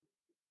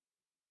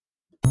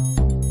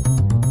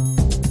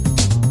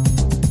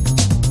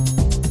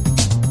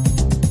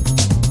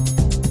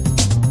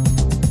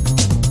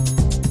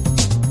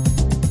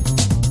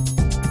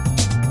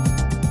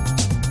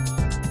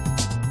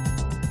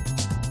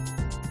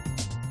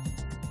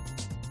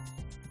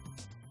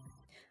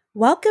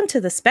Welcome to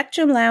the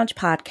Spectrum Lounge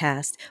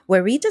podcast,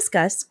 where we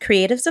discuss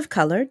creatives of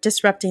color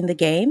disrupting the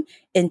game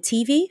in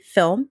TV,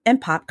 film,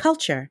 and pop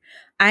culture.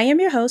 I am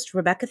your host,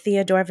 Rebecca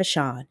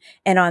Theodore-Vachon,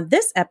 and on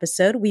this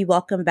episode, we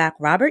welcome back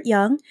Robert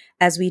Young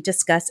as we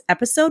discuss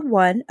episode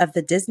 1 of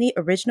the Disney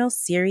original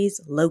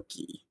series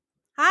Loki.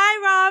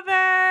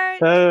 Hi, Robert!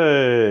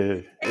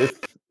 Hey, I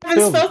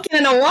haven't spoken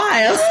in a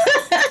while.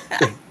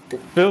 it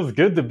feels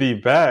good to be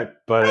back,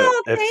 but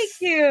Oh, thank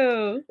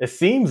you. It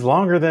seems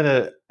longer than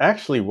it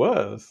actually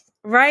was.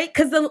 Right?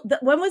 Because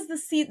when was the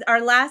season?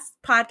 Our last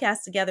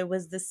podcast together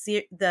was the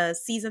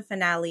season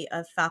finale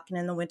of Falcon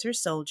and the Winter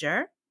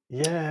Soldier.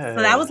 Yeah.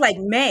 So that was like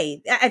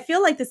May. I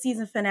feel like the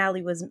season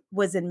finale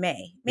was in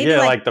May. Maybe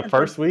like the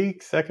first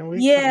week, second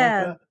week. Yeah.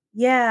 Something like that.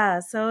 Yeah.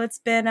 So it's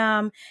been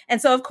and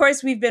so of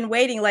course we've been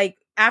waiting. Like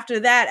after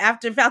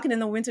Falcon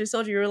and the Winter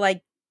Soldier, you were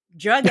like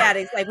drug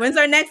addicts. Like, when's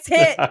our next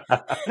hit?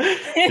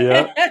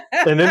 Yeah.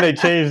 And then they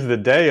changed the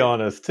day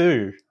on us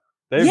too.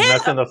 They're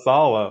messing us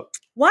all up.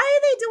 Why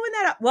are they doing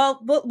that? Well,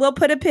 we'll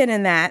put a pin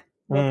in that.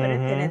 We'll put a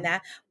pin in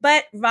that.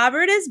 But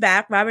Robert is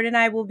back. Robert and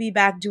I will be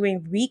back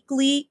doing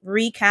weekly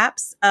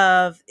recaps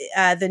of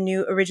the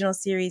new original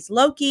series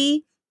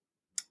Loki.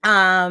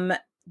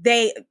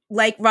 They,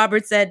 like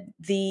Robert said,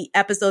 the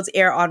episodes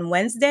air on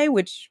Wednesday,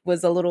 which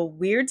was a little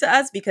weird to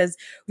us because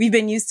we've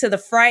been used to the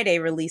Friday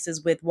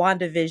releases with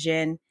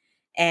WandaVision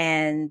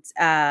and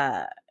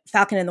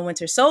Falcon and the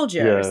Winter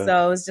Soldier. Yeah.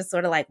 So it was just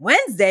sort of like,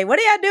 Wednesday, what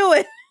are y'all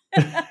doing?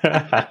 but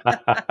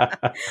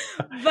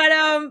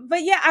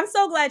yeah, I'm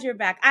so glad you're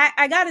back.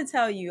 I gotta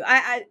tell you,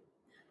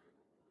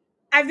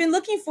 I've been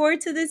looking forward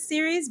to this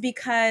series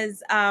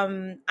because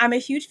I'm a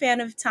huge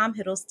fan of Tom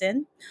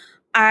Hiddleston.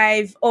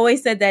 I've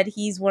always said that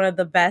he's one of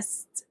the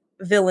best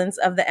villains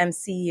of the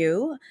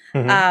MCU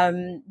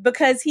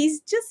because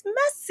he's just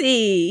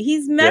messy.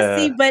 He's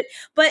messy, but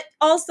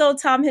also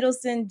Tom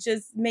Hiddleston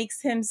just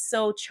makes him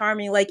so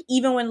charming. Like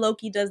even when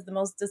Loki does the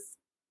most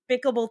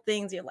despicable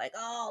things, you're like,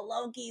 oh,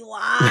 Loki,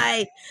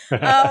 why?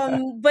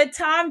 But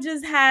Tom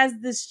just has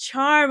this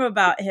charm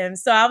about him.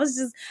 So I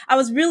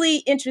was really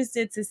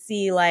interested to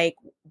see like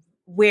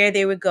where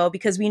they would go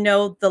because we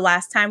know the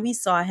last time we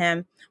saw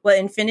him,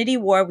 Infinity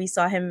War, we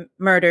saw him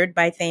murdered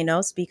by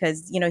Thanos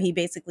because, you know, he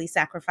basically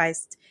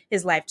sacrificed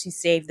his life to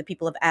save the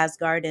people of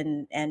Asgard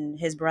and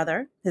his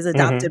brother, his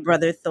adopted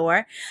brother,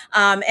 Thor.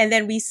 And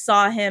then we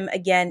saw him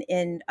again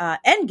in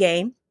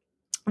Endgame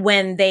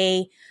when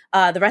the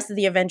rest of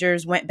the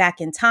Avengers went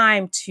back in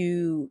time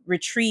to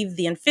retrieve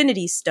the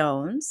Infinity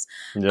Stones.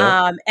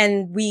 Yep.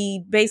 And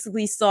we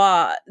basically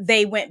saw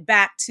they went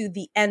back to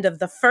the end of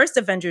the first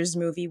Avengers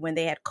movie when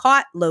they had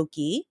caught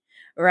Loki.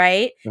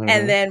 Right.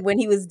 And then when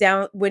he was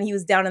down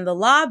in the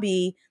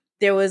lobby,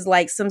 there was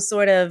like some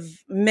sort of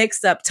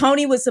mix up.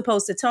 Tony was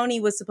supposed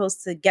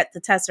to get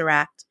the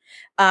Tesseract.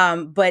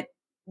 But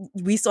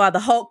we saw the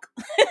Hulk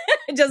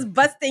just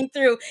busting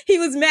through. He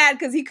was mad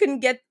because he couldn't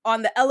get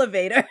on the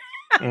elevator.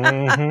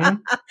 And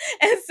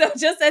so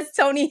just as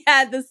Tony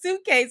had the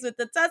suitcase with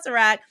the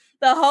Tesseract,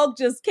 the Hulk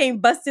just came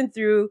busting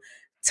through.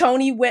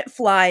 Tony went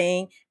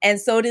flying, and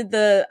so did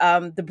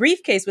the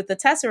briefcase with the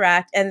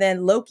Tesseract. And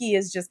then Loki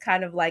is just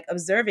kind of like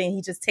observing.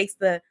 He just takes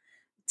the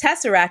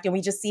Tesseract, and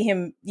we just see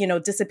him, you know,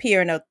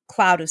 disappear in a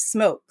cloud of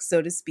smoke,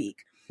 so to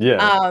speak.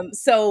 Yeah.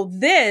 So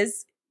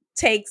this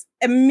takes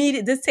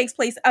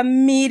place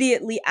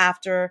immediately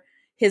after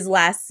his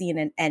last scene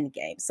in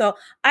Endgame. So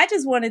I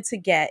just wanted to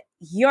get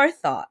your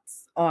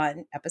thoughts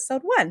on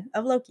episode 1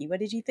 of Loki. What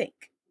did you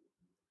think?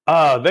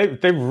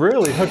 They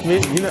really hooked me.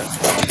 You know.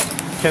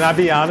 Can I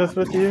be honest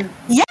with you?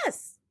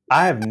 Yes.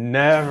 I have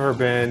never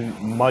been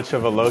much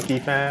of a Loki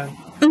fan.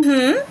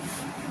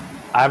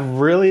 I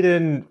really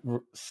didn't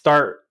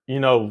start, you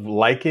know,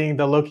 liking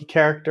the Loki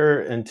character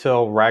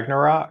until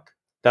Ragnarok.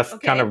 That's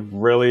kind of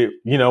really,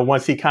 you know,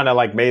 once he kind of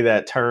like made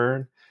that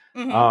turn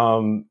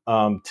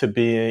to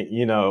being,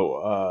 you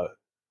know,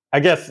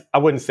 I guess I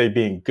wouldn't say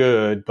being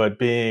good, but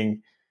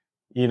being,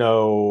 you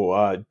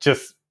know,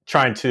 just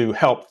trying to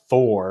help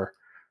Thor,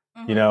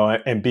 you know,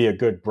 and be a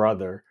good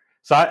brother.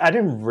 So I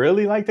didn't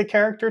really like the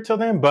character till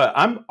then, but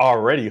I'm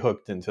already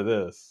hooked into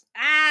this.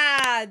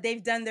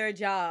 They've done their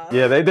job.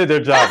 Yeah, they did their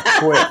job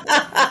quick.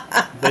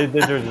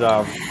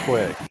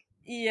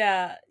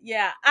 Yeah.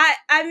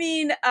 I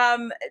mean,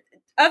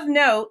 of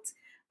note,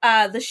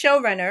 the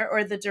showrunner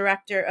or the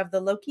director of the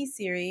Loki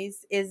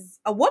series is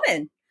a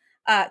woman,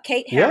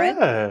 Kate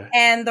Herron,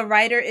 and the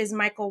writer is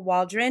Michael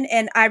Waldron.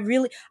 And I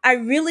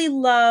really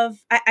love.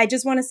 I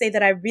just want to say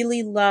that I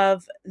really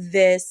love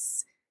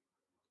this.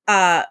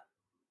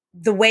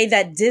 The way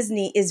that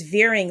Disney is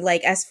veering,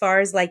 like as far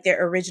as like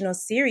their original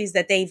series,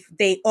 that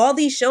they all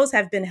these shows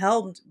have been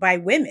helmed by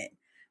women,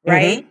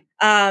 right?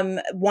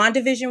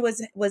 WandaVision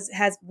was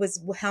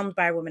helmed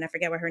by a woman. I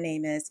forget what her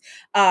name is.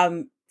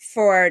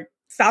 For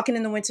Falcon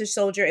and the Winter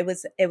Soldier, it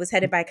was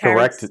headed by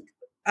Kyrie.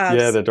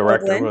 The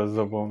director Soglen was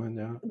a woman.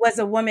 Yeah. was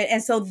a woman,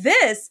 and so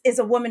this is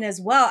a woman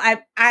as well.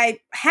 I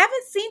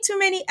haven't seen too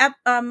many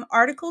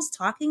articles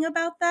talking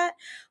about that,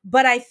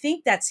 but I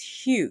think that's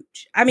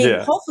huge. I mean,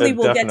 Yeah, hopefully it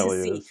we'll get to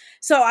definitely see. is.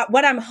 So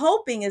what I'm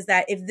hoping is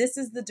that if this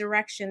is the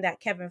direction that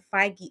Kevin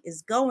Feige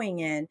is going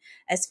in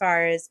as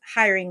far as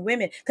hiring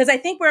women, because I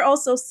think we're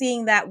also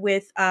seeing that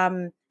with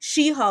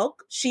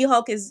She-Hulk.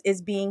 She-Hulk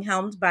is being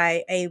helmed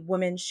by a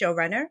woman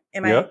showrunner.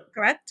 Am I Yep,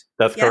 correct?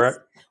 that's Yes. correct.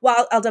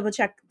 Well, I'll double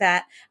check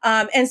that.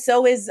 And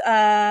so is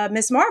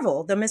Miss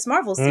Marvel. The Miss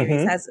Marvel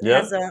series has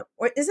a,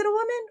 or is it a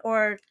woman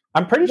or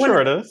I'm pretty one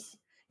sure of it them? is.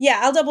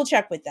 Yeah, I'll double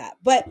check with that.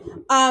 But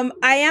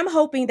I am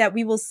hoping that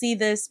we will see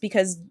this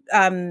because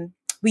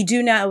we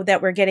do know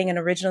that we're getting an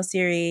original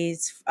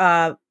series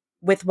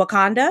with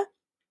Wakanda.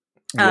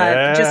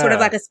 Just sort of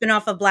like a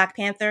spinoff of Black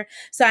Panther.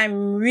 So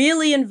I'm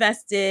really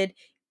invested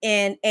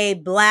in a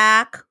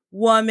Black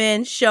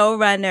woman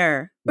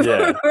showrunner for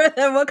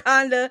the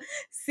Wakanda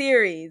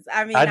series.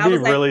 I mean, I'd I be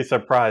was like, really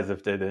surprised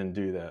if they didn't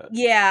do that.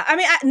 yeah. I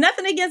mean,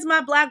 nothing against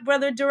my Black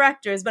brother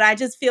directors, but I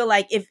just feel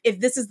like if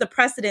this is the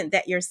precedent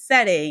that you're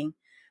setting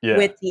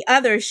with the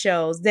other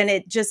shows, then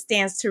it just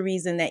stands to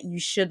reason that you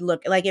should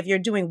look like if you're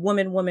doing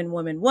woman, woman,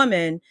 woman,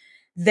 woman,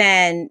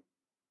 then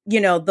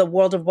the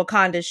World of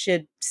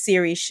Wakanda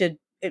series should,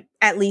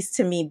 at least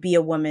to me, be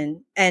a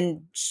woman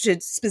and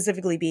should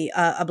specifically be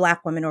a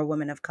Black woman or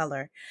woman of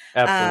color.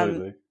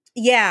 Absolutely.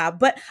 Yeah,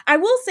 but I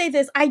will say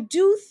this. I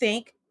do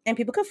think, and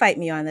people can fight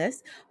me on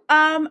this,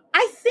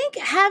 I think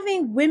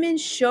having women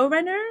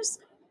showrunners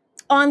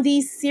on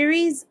these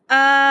series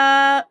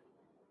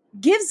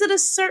gives it a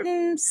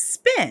certain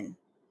spin.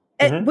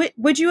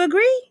 Would you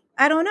agree?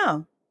 I don't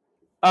know.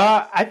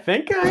 I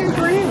think I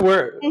agree.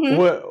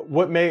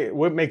 What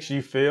makes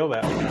you feel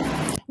that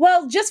way?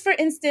 Well, just for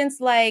instance,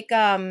 like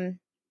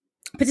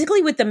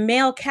particularly with the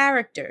male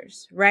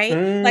characters, right?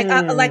 Like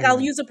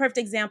I'll use a perfect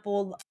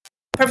example.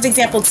 Perfect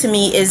example to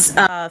me is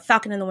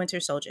Falcon and the Winter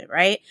Soldier,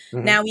 right?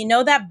 Now we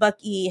know that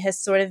Bucky has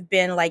sort of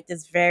been like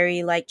this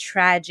very like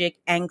tragic,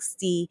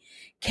 angsty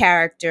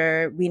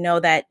character. We know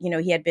that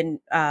he had been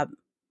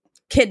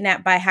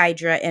kidnapped by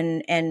Hydra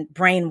and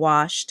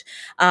brainwashed,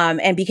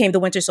 and became the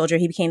Winter Soldier.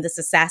 He became this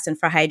assassin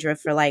for Hydra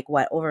for like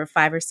over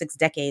 5 or 6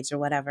 decades or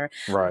whatever.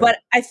 Right. But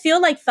I feel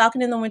like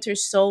Falcon and the Winter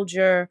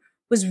Soldier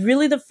was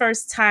really the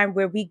first time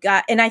where we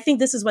got, and I think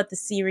this is what the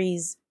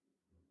series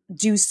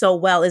do so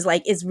well,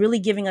 is really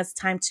giving us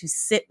time to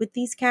sit with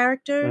these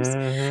characters.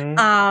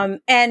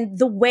 And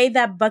the way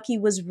that Bucky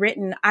was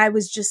written, I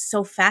was just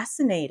so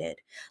fascinated.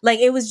 Like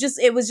it was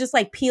just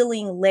like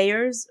peeling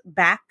layers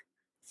back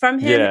from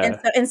him.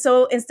 And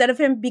so instead of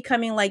him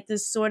becoming like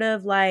this sort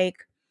of like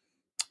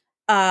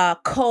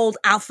cold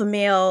alpha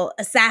male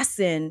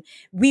assassin,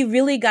 we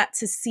really got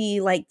to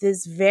see like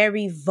this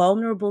very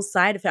vulnerable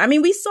side of him. I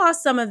mean, we saw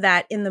some of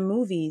that in the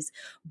movies,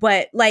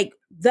 but like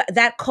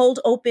that cold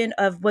open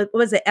of what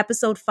was it,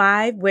 episode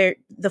 5, where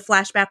the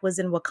flashback was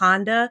in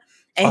Wakanda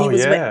and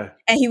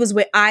he was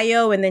with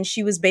Io, and then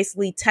she was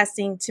basically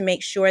testing to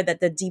make sure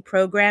that the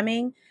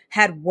deprogramming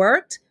had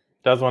worked.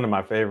 That's one of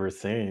my favorite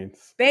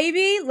scenes.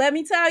 Baby, let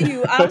me tell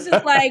you, I was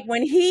just like,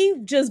 when he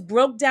just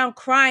broke down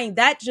crying,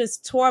 that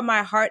just tore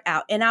my heart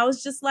out. And I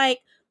was just like,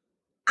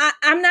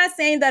 I'm not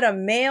saying that a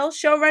male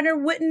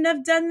showrunner wouldn't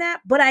have done that,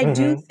 but I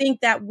do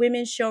think that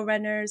women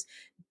showrunners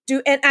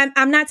do. And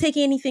I'm not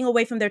taking anything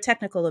away from their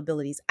technical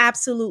abilities.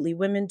 Absolutely.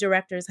 Women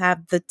directors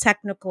have the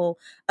technical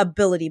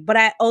ability, but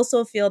I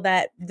also feel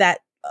that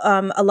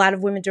a lot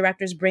of women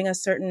directors bring a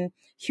certain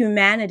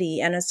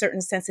humanity and a certain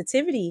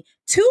sensitivity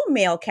to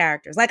male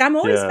characters. Like I'm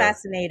always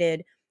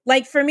fascinated.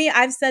 Like for me,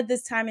 I've said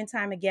this time and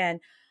time again.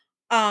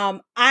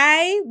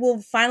 I will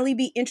finally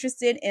be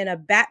interested in a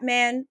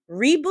Batman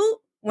reboot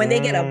when they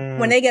get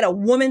a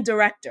woman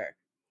director.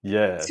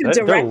 Yeah,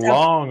 they're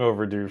long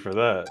overdue for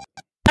that.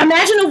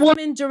 Imagine a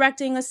woman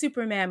directing a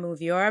Superman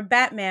movie or a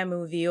Batman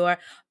movie or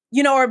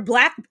or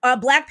Black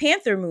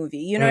Panther movie.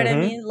 You know what I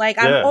mean? Like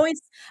I'm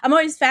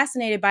always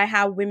fascinated by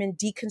how women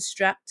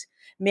deconstruct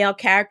male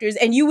characters.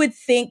 And you would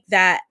think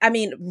that, I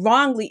mean,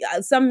 wrongly,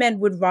 some men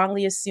would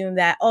wrongly assume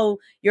that, oh,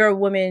 you're a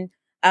woman.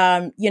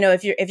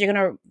 If you're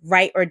gonna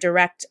write or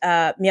direct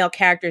male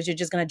characters, you're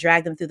just gonna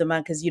drag them through the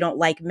mud because you don't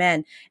like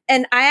men.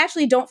 And I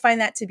actually don't find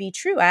that to be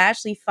true. I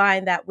actually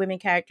find that women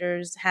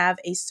characters have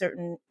a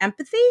certain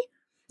empathy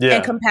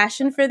and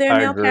compassion for their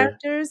male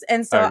characters.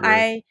 And so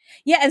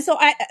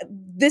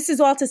this is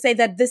all to say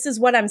that this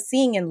is what I'm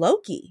seeing in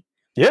Loki.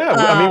 Yeah,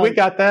 I mean, we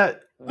got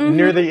that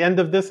near the end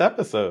of this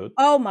episode.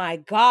 Oh my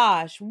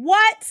gosh.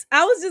 What?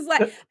 I was just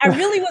like, I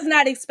really was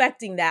not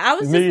expecting that. I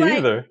was just Me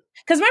either.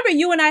 Because remember,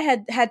 you and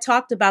I had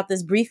talked about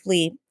this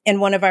briefly in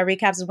one of our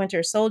recaps of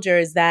Winter Soldier,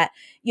 is that,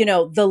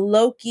 the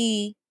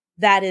Loki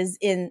that is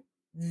in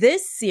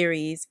this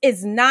series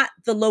is not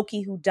the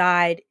Loki who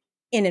died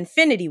in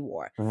Infinity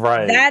War.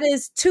 Right. That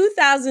is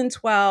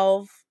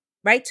 2012,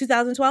 right?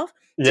 2012?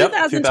 Yep,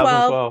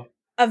 2012.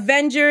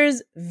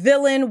 Avengers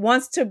villain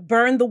wants to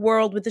burn the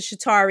world with the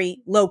Chitauri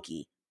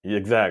Loki.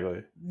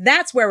 Exactly.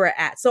 That's where we're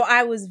at. So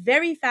I was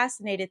very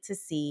fascinated to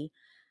see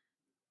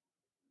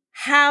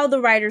how the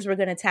writers were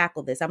going to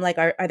tackle this. I'm like,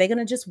 are they going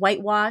to just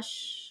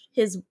whitewash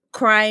his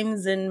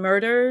crimes and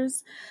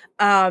murders?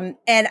 And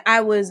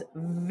I was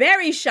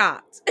very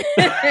shocked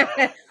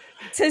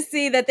to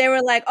see that they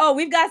were like, oh,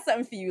 we've got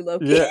something for you,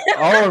 Loki. Yeah,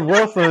 Owen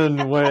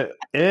Wilson went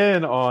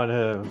in on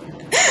him.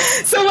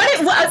 So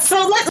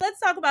let's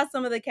talk about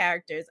some of the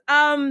characters.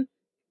 Owen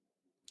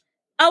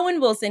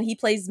Wilson, he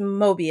plays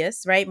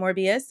Mobius, right?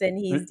 Morbius, and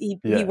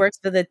he works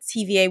for the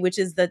TVA, which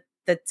is the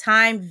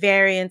Time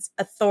Variance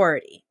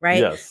Authority,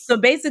 right? Yes. So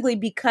basically,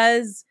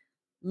 because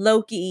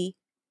Loki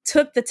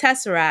took the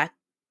Tesseract,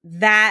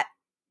 that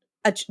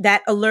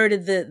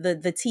alerted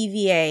the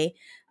TVA,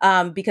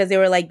 because they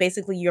were like,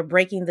 basically, you're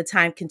breaking the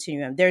time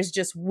continuum. There's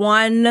just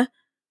one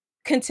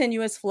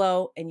continuous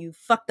flow, and you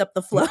fucked up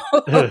the flow.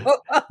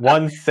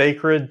 One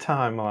sacred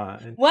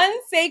timeline.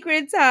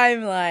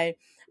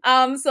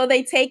 So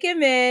they take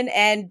him in,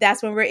 and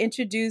that's when we're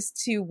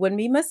introduced to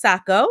Wunmi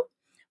Mosaku.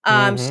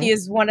 She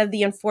is one of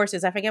the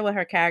enforcers. I forget what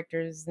her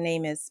character's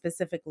name is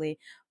specifically,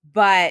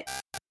 but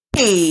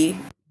he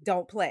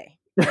don't play.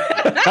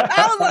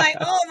 I was like,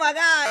 oh my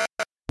God.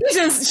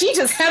 She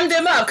just hemmed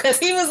him up, because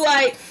he was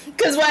like,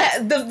 because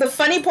what the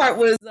funny part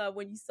was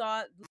when you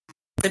saw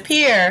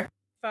disappear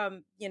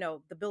from,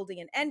 the building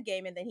in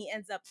Endgame, and then he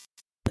ends up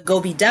in the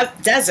Gobi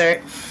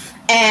Desert,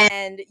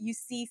 and you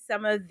see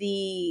some of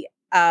the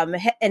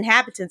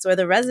inhabitants or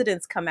the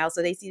residents come out,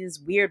 so they see this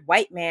weird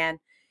white man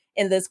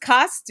in this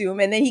costume,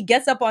 and then he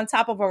gets up on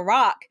top of a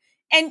rock,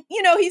 and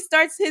he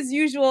starts his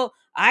usual,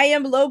 I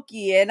am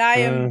Loki, and I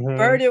am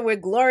burdened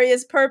with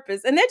glorious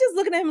purpose, and they're just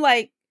looking at him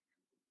like,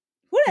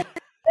 what?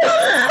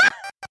 I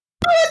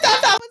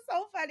thought that was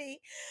so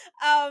funny.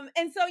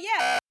 And so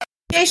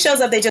he shows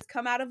up. They just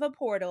come out of a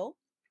portal.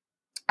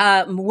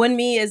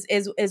 Wunmi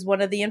is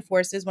one of the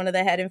enforcers, one of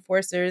the head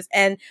enforcers,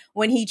 and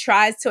when he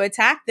tries to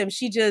attack them,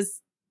 she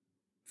just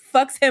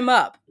fucks him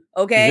up.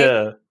 Okay,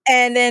 yeah.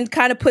 And then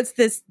kind of puts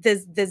this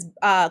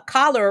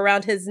collar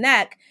around his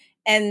neck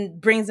and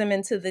brings him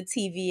into the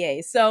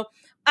TVA. So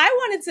I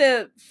wanted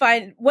to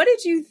find, what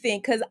did you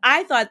think? Because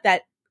I thought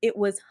that it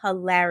was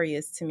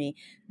hilarious to me.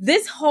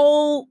 This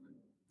whole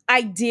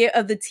idea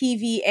of the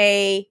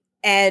TVA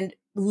and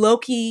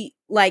Loki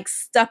like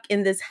stuck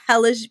in this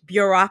hellish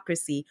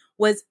bureaucracy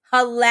was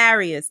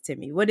hilarious to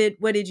me. What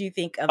did you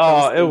think of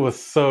those it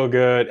was so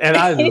good. And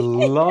I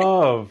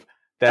love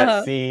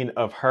that scene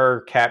of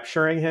her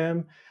capturing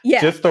him.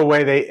 Yeah. Just the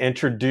way they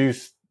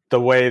introduced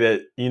the way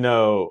that,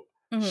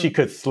 she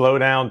could slow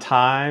down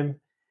time.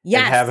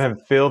 Yes. And have him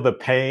feel the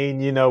pain,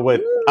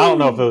 with, I don't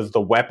know if it was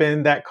the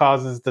weapon that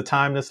causes the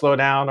time to slow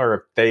down or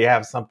if they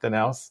have something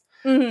else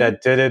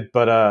that did it.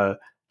 But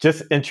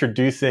just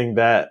introducing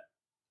that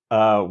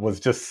was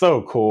just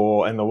so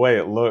cool, and the way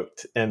it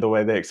looked and the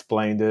way they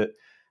explained it.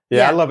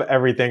 Yeah. I love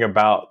everything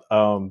about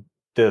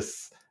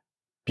this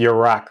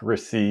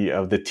bureaucracy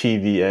of the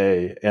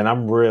TVA. And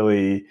I'm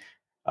really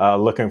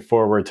looking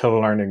forward to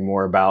learning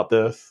more about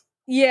this.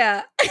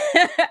 Yeah.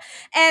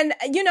 And,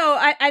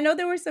 I know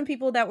there were some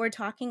people that were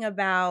talking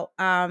about,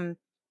 and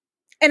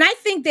I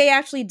think they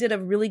actually did a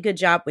really good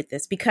job with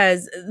this,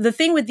 because the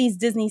thing with these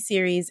Disney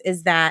series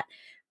is that,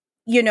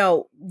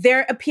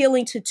 they're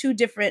appealing to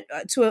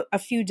a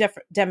few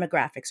different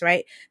demographics,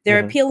 right? They're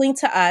appealing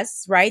to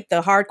us, right?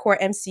 The hardcore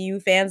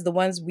MCU fans, the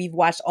ones we've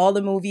watched all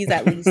the movies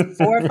at least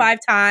 4 or 5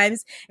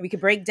 times, and we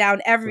could break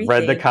down everything.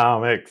 Read the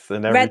comics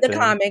and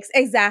everything.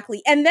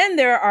 Exactly. And then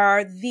there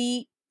are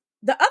the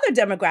other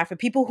demographic,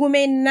 people who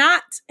may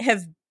not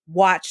have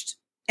watched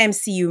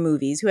MCU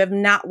movies, who have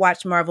not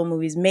watched Marvel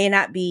movies, may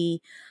not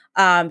be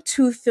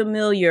too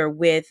familiar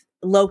with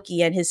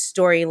Loki and his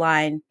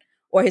storyline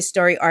or his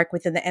story arc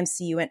within the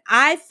MCU. And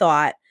I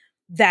thought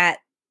that,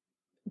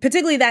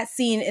 particularly that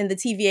scene in the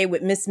TVA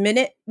with Miss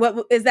Minute,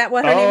 what is that?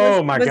 What her name was?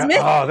 Oh my God!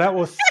 Oh, that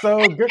was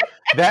so good.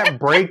 That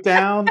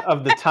breakdown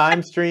of the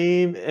time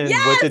stream and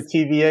what the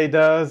TVA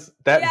does.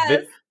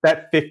 That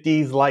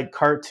 50s like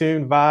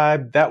cartoon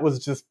vibe. That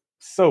was just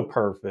so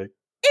perfect.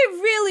 It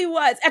really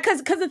was,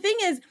 because the thing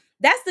is,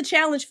 that's the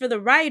challenge for the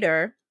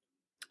writer,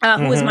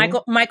 who is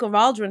Michael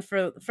Waldron,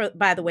 for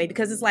by the way,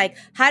 because it's like,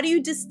 how do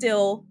you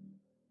distill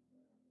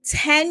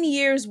 10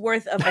 years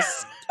worth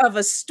of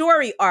a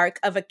story arc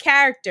of a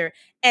character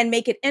and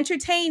make it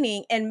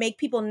entertaining and make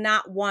people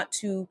not want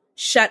to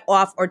shut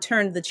off or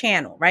turn the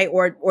channel, right?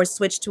 Or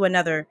switch to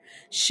another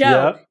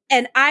show. Yep.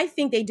 And I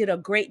think they did a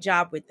great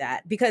job with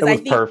that, because I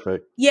think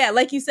perfect. Yeah,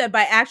 like you said,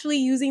 by actually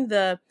using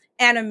the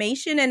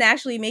animation and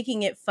actually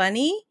making it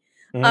funny.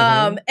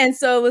 And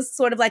so it was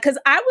sort of like, because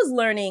I was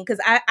learning, because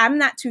I'm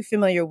not too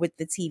familiar with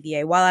the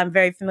TVA. While I'm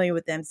very familiar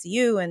with the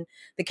MCU and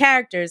the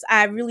characters,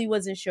 I really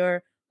wasn't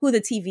sure who the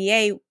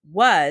TVA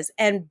was.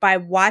 And by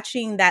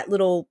watching that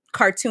little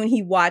cartoon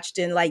he watched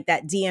in like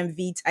that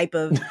DMV type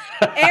of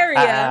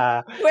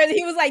area, where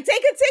he was like,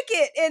 take a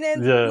ticket. And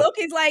then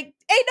Loki's like,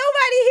 ain't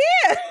nobody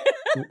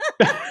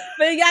here.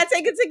 But you gotta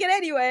take a ticket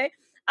anyway.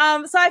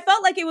 So I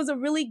felt like it was a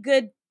really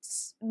good,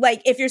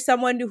 like, if you're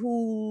someone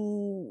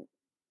who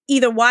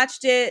either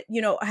watched it,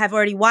 have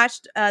already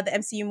watched the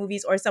MCU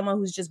movies, or someone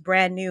who's just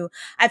brand new,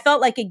 I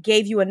felt like it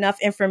gave you enough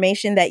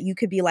information that you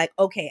could be like,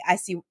 okay, I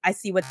see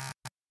what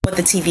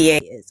the TVA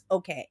is.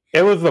 Okay.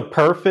 It was the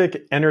perfect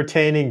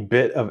entertaining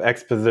bit of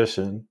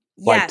exposition,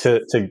 Yes.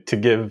 to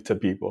give to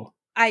people.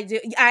 I do.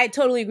 I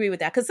totally agree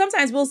with that. Because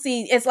sometimes we'll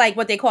see, it's like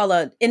what they call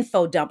an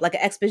info dump, like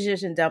an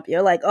exposition dump.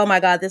 You're like, oh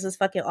my God, this is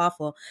fucking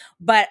awful.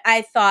 But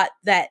I thought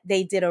that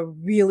they did a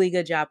really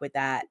good job with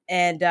that.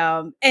 And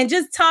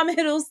just Tom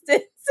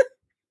Hiddleston's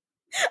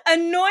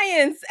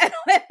annoyance and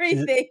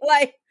everything.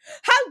 Like,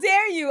 how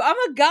dare you? I'm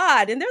a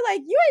god. And they're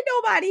like, you ain't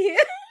nobody here.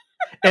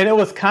 And it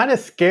was kind of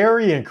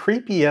scary and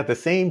creepy at the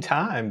same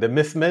time. The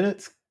Miss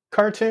Minutes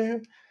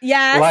cartoon.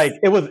 Yes. Like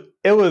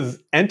it was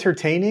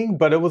entertaining,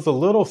 but it was a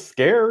little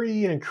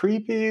scary and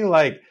creepy.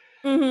 Like,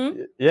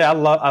 yeah,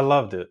 I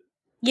loved it.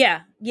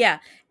 Yeah.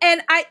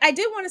 And I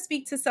did want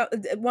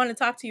to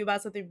talk to you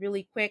about something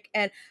really quick.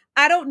 And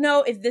I don't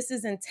know if this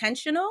is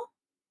intentional,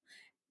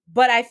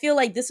 but I feel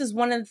like this is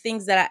one of the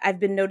things that I've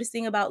been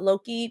noticing about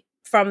Loki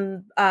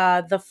from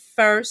the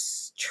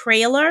first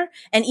trailer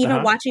and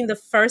even watching the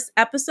first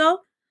episode.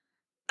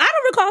 I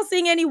don't recall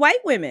seeing any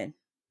white women.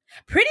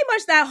 Pretty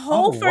much that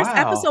whole first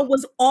episode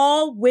was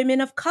all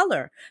women of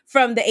color,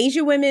 from the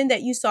Asian women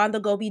that you saw in the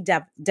Gobi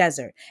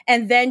Desert.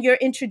 And then you're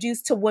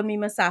introduced to Wunmi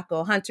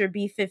Mosaku, Hunter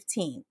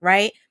B-15,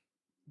 right?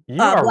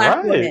 You are Black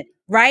right. women,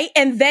 right?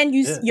 And then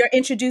you're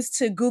introduced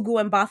to Gugu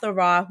and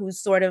Mbatha-Raw, who's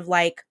sort of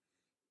like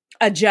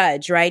a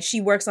judge, right? She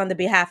works on the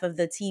behalf of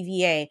the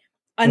TVA,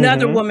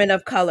 another woman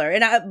of color,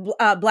 and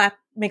a black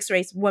mixed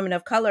race woman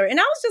of color. And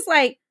I was just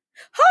like,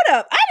 hold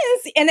up, I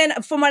didn't see. And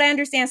then from what I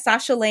understand,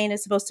 Sasha Lane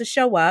is supposed to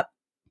show up.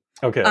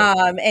 Okay.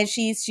 And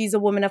she's a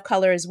woman of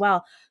color as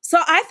well. So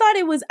I thought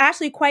it was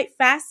actually quite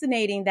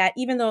fascinating that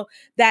even though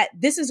that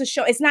this is a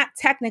show, it's not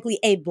technically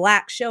a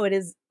black show. It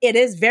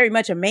is very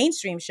much a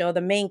mainstream show.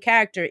 The main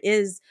character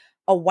is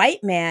a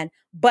white man,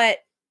 but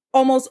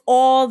almost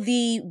all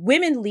the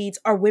women leads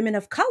are women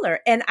of color.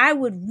 And I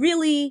would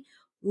really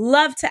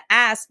love to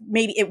ask,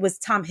 maybe it was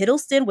Tom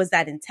Hiddleston. Was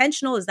that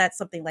intentional? Is that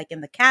something like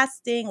in the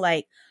casting?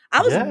 Like,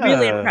 I was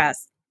really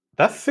impressed.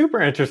 That's super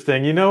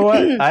interesting. You know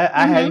what?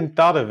 I hadn't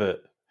thought of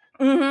it.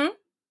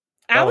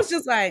 I was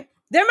just like,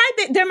 there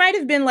might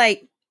have been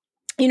like,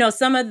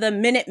 some of the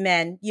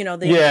Minutemen,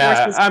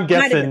 I'm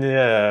guessing,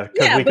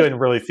 because we couldn't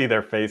really see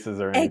their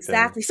faces or anything.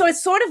 Exactly. So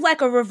it's sort of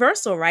like a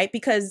reversal, right?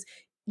 Because,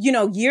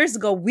 years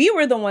ago, we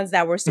were the ones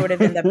that were sort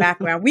of in the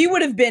background. We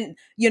would have been,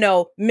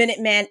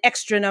 Minuteman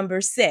extra number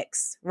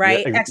 6,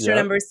 right? Extra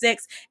number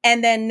 6.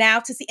 And then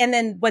now and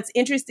then what's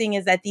interesting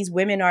is that these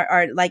women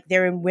are like,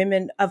 they're in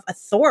women of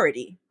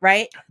authority,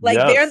 right? Like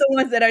they're the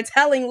ones that are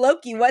telling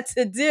Loki what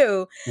to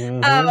do.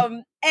 And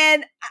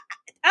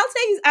I'll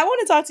tell you, I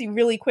want to talk to you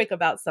really quick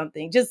about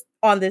something just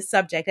on this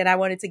subject. And I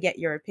wanted to get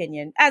your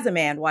opinion as a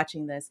man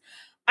watching this.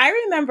 I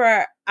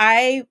remember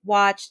I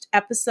watched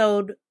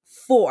episode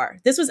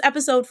 4. This was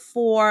episode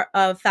 4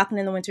 of Falcon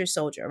and the Winter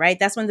Soldier, right?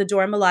 That's when the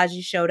Dora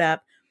Milaje showed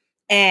up.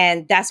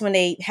 And that's when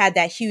they had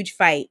that huge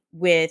fight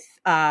with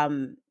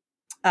John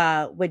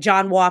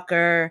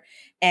Walker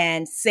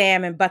and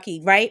Sam and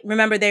Bucky, right?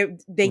 Remember they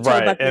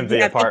told Bucky in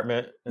the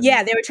apartment.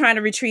 Yeah, they were trying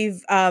to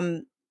retrieve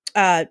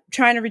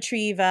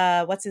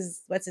what's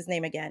his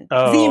name again?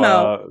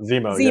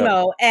 Zemo.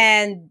 Yeah.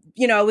 And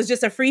it was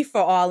just a free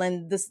for all,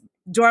 and this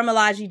Dora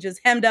Milaje just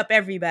hemmed up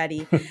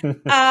everybody.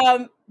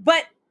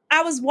 But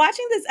I was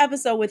watching this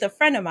episode with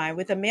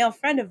a male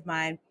friend of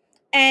mine,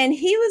 and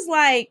he was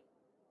like,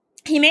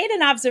 he made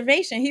an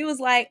observation. He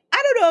was like,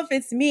 I don't know if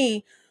it's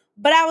me,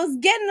 but I was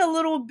getting a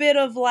little bit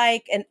of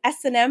like an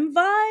S&M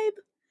vibe,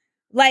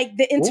 like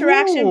the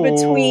interaction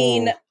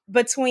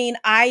between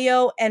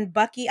Io and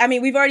Bucky. I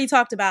mean, we've already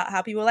talked about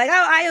how people are like,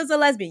 oh, Io's a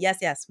lesbian.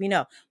 Yes, we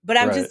know. But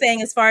I'm just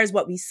saying, as far as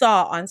what we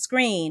saw on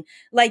screen,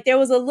 like there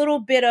was a little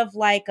bit of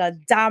like a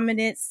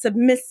dominant,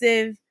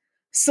 submissive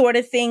sort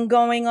of thing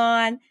going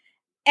on.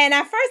 And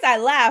at first I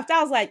laughed.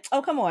 I was like,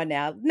 oh, come on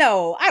now.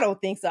 No, I don't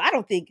think so.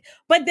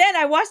 But then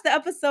I watched the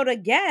episode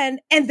again,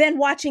 and then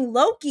watching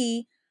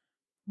Loki,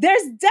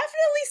 there's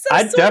definitely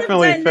I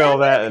definitely feel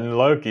that in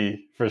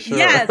Loki, for sure.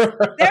 Yes,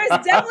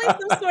 there's definitely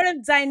some sort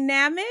of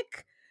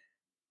dynamic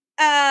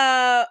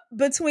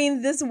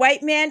between this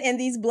white man and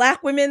these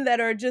black women that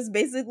are just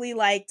basically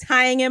like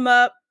tying him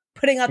up,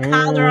 putting a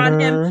collar on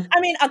him. I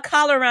mean, a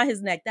collar around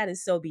his neck. That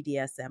is so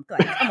BDSM.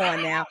 Like, come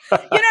on now. You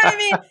know what I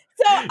mean?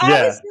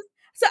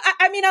 So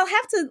I mean,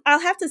 I'll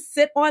have to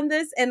sit on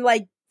this and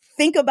like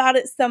think about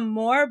it some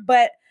more.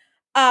 But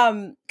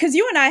because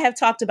you and I have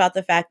talked about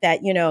the fact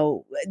that,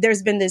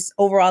 there's been this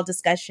overall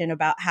discussion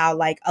about how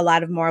like a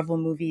lot of Marvel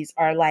movies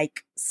are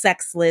like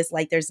sexless.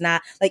 Like there's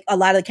not like a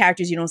lot of the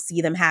characters, you don't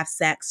see them have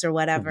sex or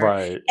whatever.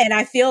 Right. And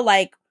I feel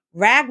like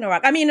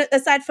Ragnarok, I mean,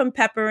 aside from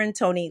Pepper and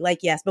Tony, like,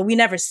 yes, but we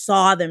never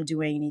saw them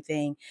doing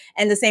anything.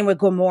 And the same with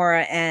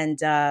Gamora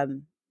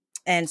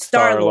and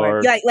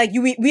Star-Lord.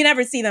 We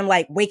never see them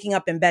like waking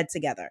up in bed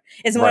together.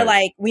 It's more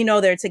like we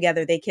know they're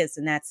together, they kiss,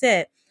 and that's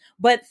it.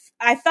 but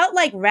I felt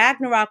like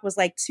Ragnarok was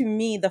like, to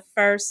me, the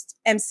first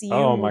MCU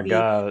Oh my movie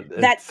God.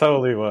 It that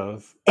totally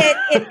was.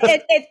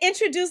 it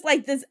introduced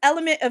like this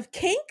element of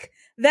kink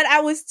that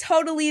I was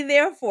totally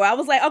there for. I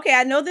was like, okay,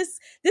 I know this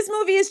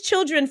movie is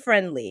children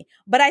friendly,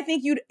 but I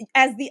think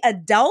as the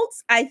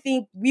adults, I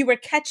think we were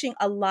catching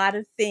a lot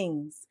of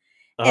things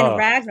in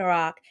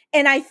Ragnarok,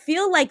 and I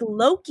feel like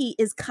Loki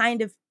is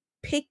kind of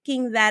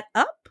picking that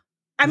up.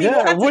 I mean, we'll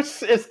Yeah, have to.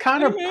 which is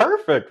kind of Mhm.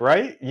 perfect,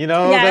 right? You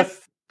know, Yes,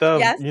 that's the,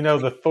 yes.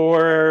 the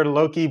Thor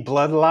Loki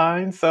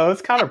bloodline, so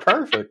it's kind of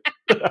perfect.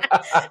 I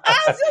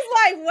was just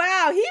like,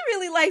 wow, he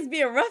really likes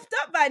being roughed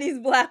up by these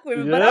black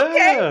women. But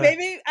okay, Yeah.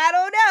 maybe I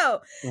don't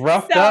know.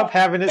 Roughed So, up,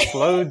 having it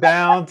slowed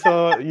down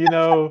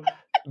to,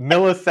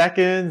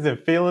 milliseconds and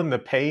feeling the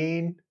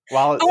pain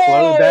while it's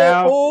slowed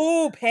down.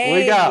 We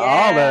pain, got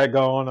all yeah. that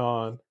going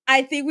on.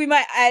 I think we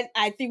might.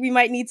 I think we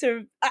might need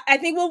to. I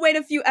think we'll wait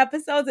a few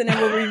episodes and then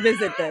we'll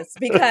revisit this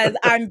because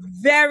I'm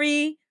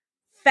very.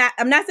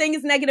 I'm not saying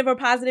it's negative or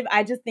positive.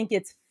 I just think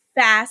it's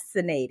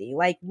fascinating.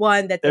 Like,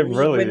 one, that the It lead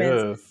really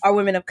women is. are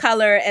women of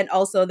color, and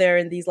also they're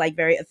in these like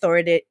very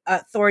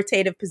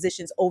authoritative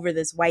positions over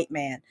this white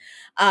man.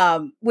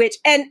 Which,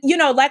 and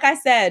like I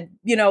said,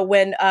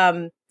 when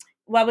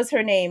what was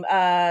her name?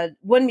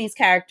 Wunmi's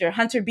character,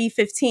 Hunter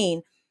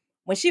B-15,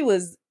 when she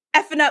was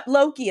effing up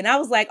Loki, and I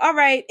was like, all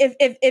right,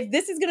 if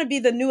this is gonna be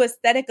the new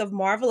aesthetic of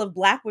Marvel, of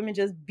black women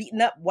just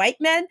beating up white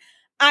men,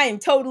 I am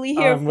totally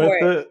here I'm for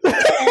with it.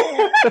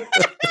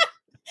 it.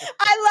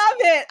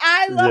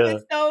 I love it Yeah.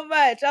 so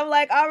much. I'm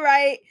like, all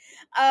right.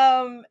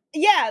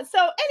 Yeah.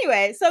 So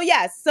anyway, so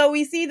yes. So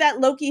we see that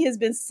Loki has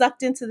been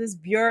sucked into this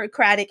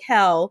bureaucratic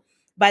hell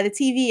by the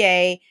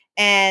TVA.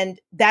 And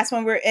that's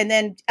when and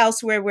then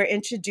elsewhere we're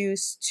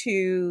introduced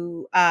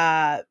to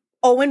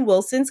Owen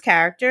Wilson's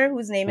character,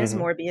 whose name is Mhm.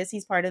 Morbius.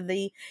 He's part of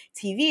the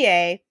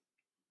TVA.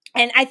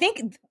 And I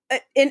think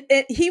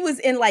he was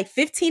in like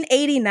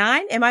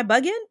 1589. Am I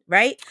bugging?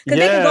 Right? Because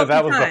they can Yeah, go through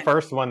that was the time.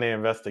 first one they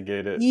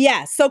investigated.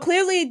 Yes. So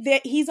clearly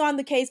he's on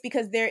the case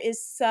because there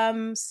is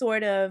some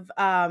sort of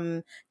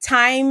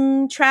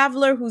time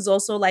traveler who's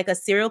also like a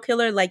serial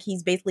killer. Like,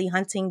 he's basically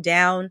hunting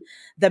down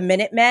the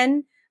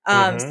Minutemen.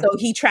 Mhm. So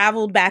he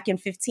traveled back in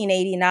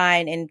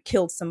 1589 and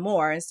killed some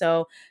more. And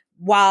so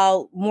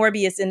while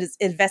Morbius is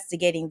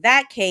investigating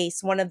that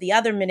case, one of the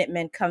other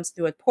Minutemen comes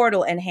through a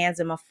portal and hands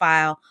him a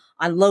file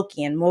on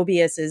Loki. And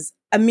Morbius is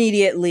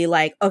immediately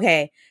like,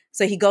 okay.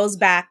 So he goes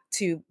back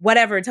to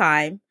whatever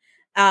time,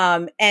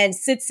 and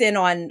sits in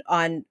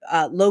on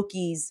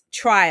Loki's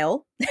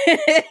trial,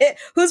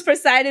 who's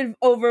presided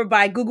over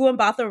by Gugu and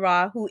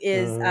Mbatha-Raw, who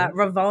is Mhm.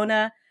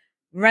 Ravonna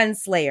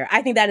Renslayer.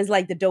 I think that is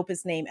like the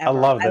dopest name I ever.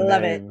 love I the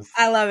love it. names.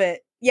 I love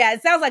it. Yeah,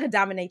 it sounds like a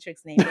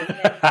dominatrix name, doesn't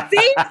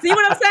it? See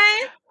what I'm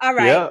saying? All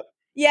right. Yep.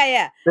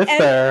 Yeah. It's And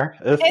there.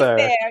 It's it's there.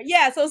 there.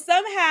 Yeah. So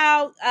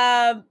somehow,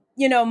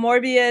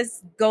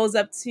 Morbius goes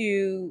up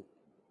to,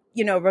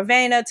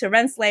 Ravenna, to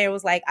Renslayer,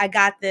 was like, I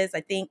got this.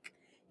 I think,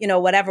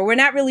 whatever. We're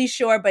not really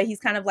sure, but he's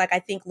kind of like, I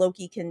think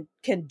Loki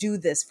can do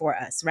this for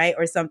us, right?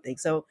 Or something.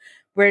 So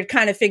we're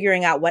kind of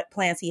figuring out what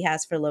plans he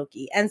has for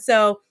Loki. And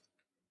so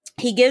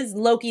he gives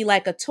Loki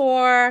like a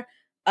tour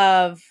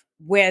of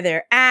where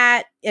they're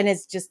at. And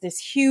it's just this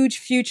huge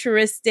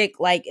futuristic,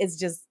 like, it's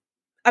just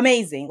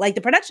amazing. Like,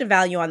 the production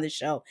value on the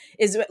show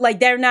is like,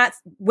 they're not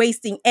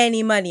wasting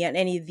any money on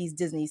any of these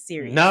Disney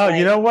series. No, you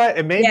Like, know what?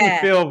 It made me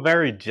yeah. feel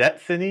very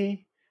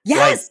Jetson-y. Like,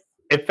 Yes.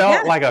 it felt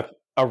Yes. like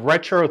a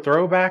retro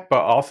throwback,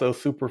 but also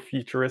super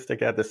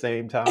futuristic at the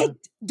same time.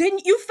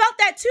 Didn't you felt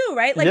that too,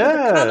 right? Like, with the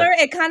Yeah. color,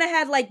 it kind of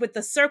had like, with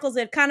the circles,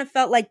 it kind of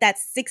felt like that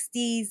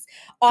 60s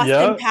Austin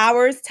Yep.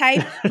 Powers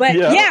type. But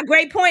Yep. yeah,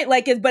 great point.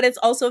 Like, but it's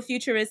also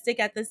futuristic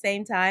at the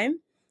same time.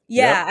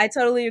 Yeah, Yep. I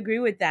totally agree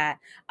with that.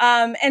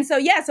 And so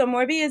so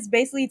Morbius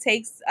basically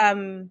takes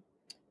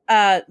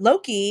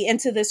Loki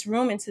into this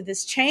room, into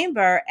this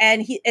chamber,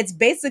 and it's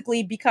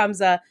basically becomes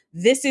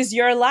this is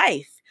your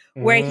life,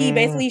 where he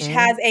basically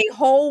has a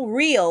whole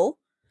reel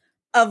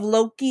of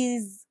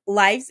Loki's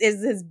life,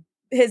 is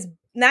his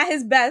not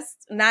his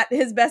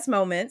best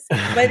moments,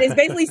 but it's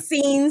basically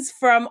scenes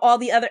from all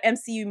the other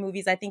MCU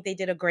movies. I think they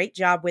did a great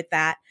job with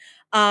that.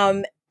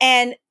 And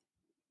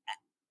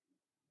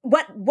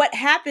what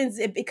happens,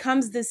 it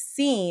becomes this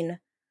scene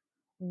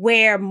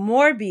where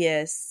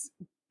Morbius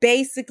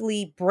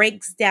basically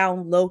breaks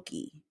down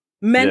Loki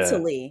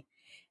mentally.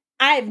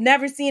 I've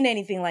never seen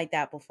anything like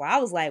that before. I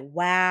was like,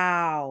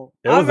 wow.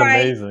 It All was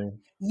right. amazing.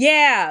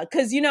 Yeah,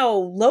 because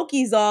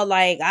Loki's all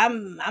like,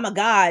 I'm a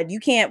god, you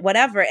can't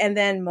whatever. And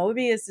then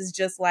Mobius is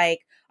just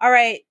like, all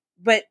right,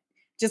 but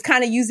just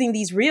kind of using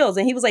these reels.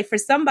 And he was like, for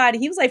somebody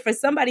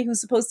who's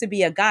supposed to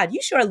be a god,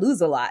 you sure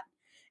lose a lot.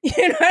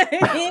 You know what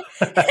I mean?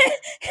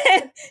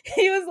 And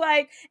he was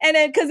like, and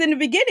then because in the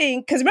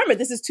beginning, because remember,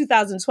 this is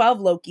 2012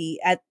 Loki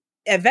at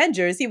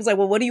Avengers, he was like,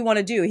 well, what do you want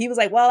to do? He was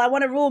like, well, I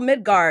want to rule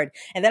Midgard,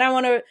 and then I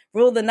want to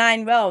rule the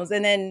 9 realms.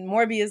 And then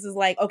Morbius is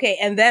like, okay,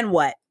 and then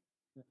what?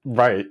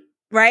 Right.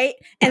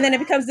 And then it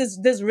becomes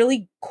this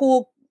really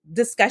cool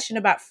discussion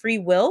about free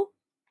will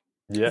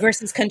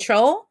versus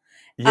control.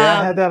 Yeah,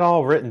 I had that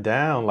all written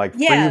down, like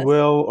free Yes.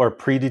 will or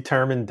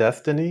predetermined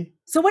destiny.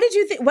 So what did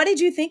you think? What did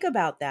you think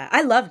about that?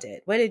 I loved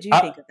it. What did you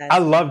think of that I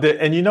scene? loved it.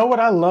 And you know what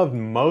I love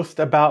most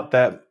about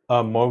that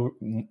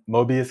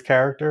Mobius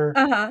character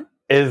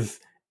is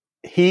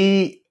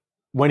he,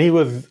 when he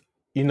was,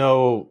 you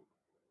know,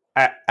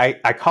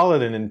 I call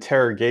it an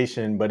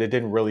interrogation, but it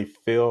didn't really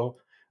feel,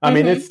 I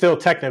mean, it's still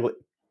It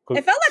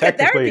felt like a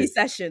therapy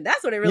session.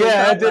 That's what it really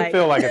yeah, felt it did like.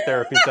 feel like a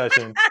therapy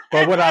session.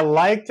 But what I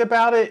liked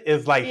about it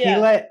is like he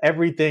let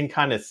everything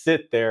kind of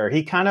sit there.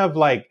 He kind of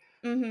like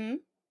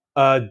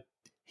uh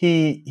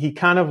he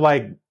kind of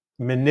like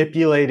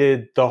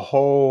manipulated the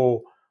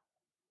whole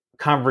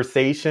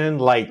conversation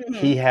like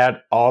he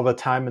had all the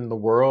time in the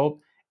world.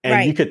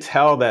 And you could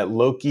tell that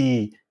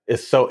Loki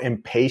is so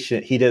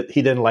impatient. He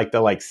didn't like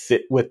to like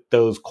sit with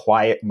those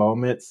quiet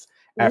moments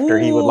after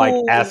he would like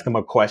ask him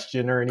a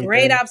question or anything.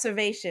 Great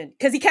observation.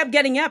 Because he kept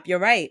getting up. You're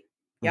right.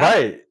 Yep.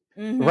 Right.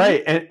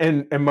 Right.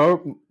 And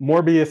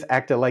Morbius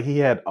acted like he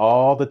had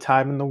all the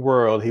time in the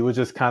world. He would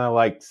just kind of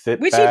like sit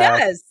Which back.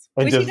 he does.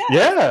 And Which just, he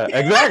does. yeah,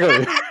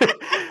 exactly.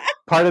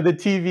 Part of the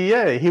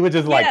TVA. He would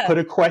just like put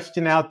a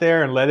question out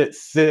there and let it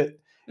sit.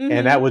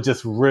 And that would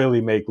just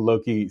really make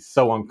Loki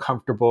so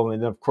uncomfortable.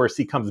 And of course,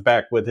 he comes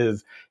back with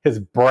his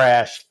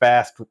brash,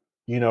 fast,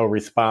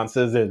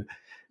 responses. And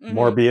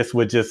Morbius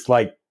would just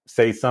like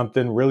say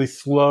something really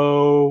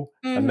slow,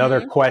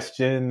 another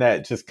question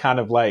that just kind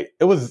of like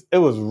it was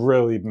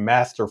really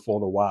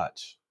masterful to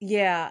watch.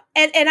 Yeah.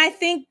 And I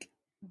think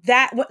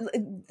that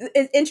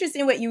it's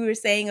interesting what you were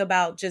saying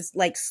about just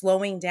like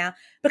slowing down,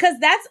 because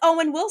that's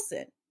Owen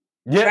Wilson.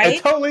 Yeah, right?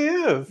 It totally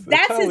is.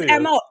 That's his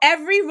MO.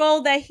 Every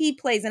role that he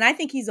plays, and I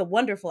think he's a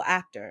wonderful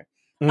actor.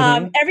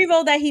 Every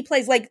role that he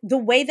plays, like the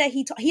way that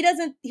he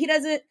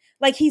doesn't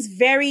like, he's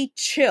very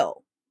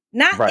chill.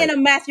 Not in a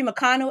Matthew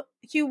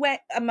McConaughey way,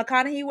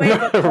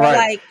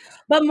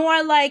 but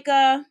more like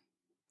all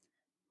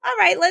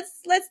right,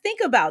 let's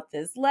think about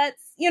this.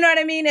 You know what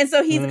I mean? And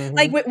so he's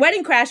like with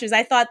Wedding Crashers,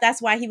 I thought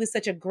that's why he was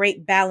such a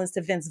great balance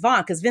to Vince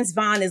Vaughn, because Vince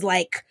Vaughn is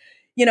like,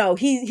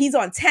 he's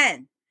on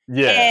 10.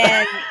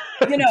 Yeah.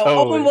 And totally.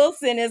 Owen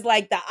Wilson is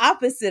like the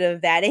opposite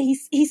of that. And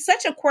he's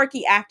such a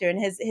quirky actor, and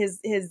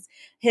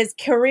his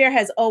career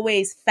has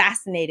always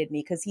fascinated me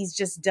because he's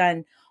just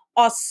done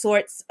all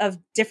sorts of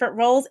different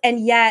roles,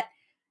 and yet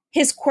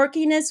his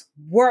quirkiness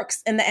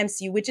works in the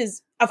MCU, which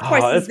is, of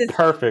course, it's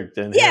perfect.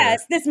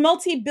 It's this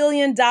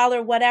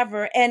multi-billion-dollar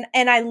whatever. And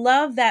I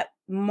love that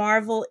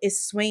Marvel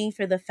is swinging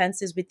for the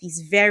fences with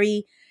these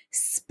very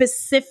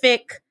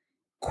specific,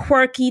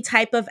 quirky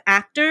type of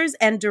actors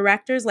and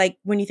directors. Like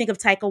when you think of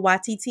Taika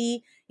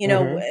Waititi,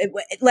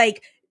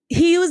 like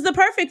he was the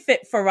perfect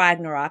fit for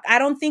Ragnarok. I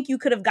don't think you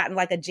could have gotten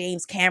like a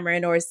James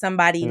Cameron or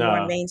somebody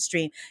more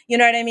mainstream. You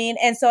know what I mean?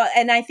 And so,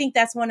 and I think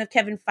that's one of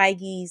Kevin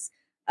Feige's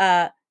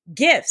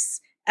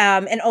gifts.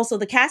 And also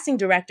the casting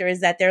director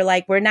is that they're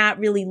like, we're not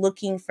really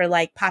looking for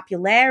like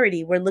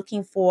popularity. We're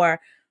looking for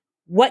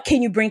what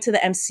can you bring to the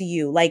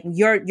MCU? Like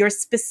your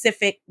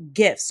specific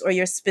gifts or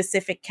your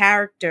specific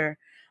character,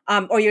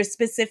 or your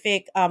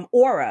specific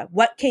aura.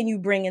 What can you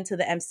bring into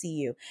the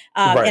MCU?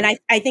 And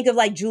I think of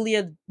like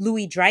Julia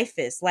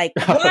Louis-Dreyfus, like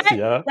what?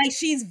 Like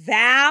she's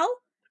Val?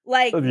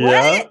 Like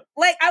what?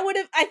 Like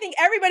I think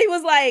everybody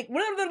was like,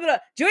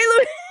 Julia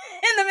Louis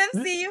in the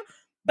MCU.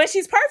 But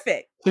she's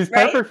perfect. She's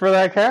perfect for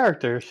that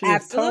character.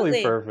 She's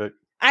totally perfect.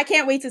 I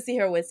can't wait to see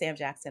her with Sam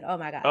Jackson. Oh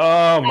my gosh.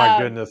 Oh my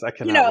goodness. I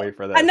cannot wait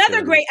for that.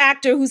 Another great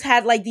actor who's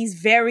had like these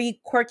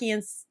very quirky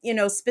and,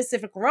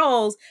 specific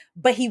roles,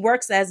 but he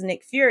works as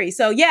Nick Fury.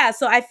 So yeah,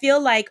 so I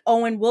feel like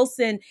Owen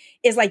Wilson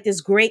is like this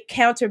great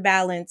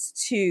counterbalance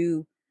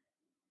to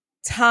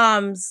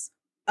Tom's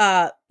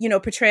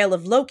portrayal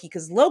of Loki,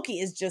 because Loki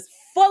is just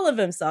full of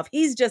himself.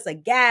 He's just a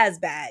gas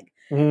bag.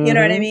 You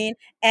know what I mean?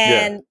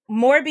 And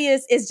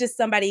Morbius is just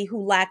somebody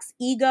who lacks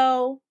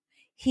ego.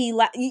 You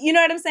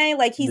know what I'm saying?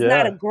 Like he's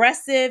not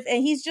aggressive,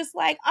 and he's just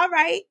like, all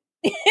right.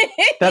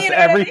 That's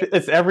everything.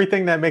 It's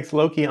everything that makes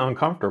Loki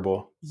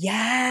uncomfortable.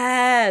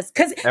 Yes.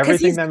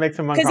 Everything that makes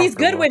him uncomfortable. Because he's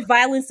good with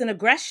violence and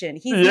aggression.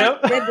 He's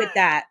not good with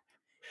that.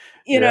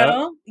 You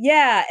know?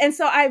 Yeah. And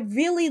so I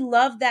really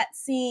love that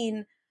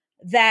scene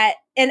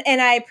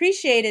and I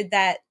appreciated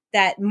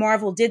that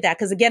Marvel did that.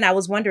 Because again, I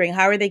was wondering,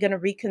 how are they going to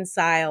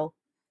reconcile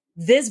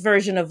this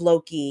version of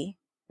Loki,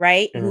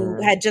 right? Who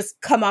had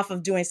just come off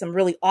of doing some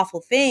really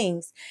awful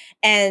things.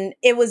 And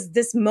it was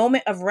this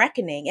moment of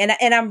reckoning.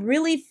 And I'm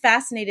really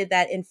fascinated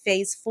that in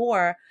phase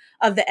 4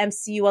 of the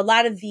MCU, a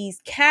lot of these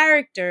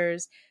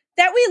characters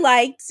that we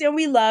liked and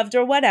we loved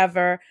or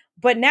whatever,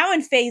 but now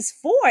in phase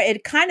 4,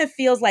 it kind of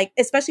feels like,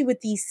 especially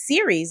with these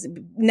series,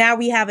 now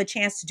we have a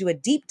chance to do a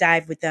deep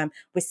dive with them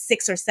with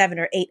 6 or 7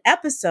 or 8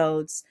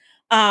 episodes.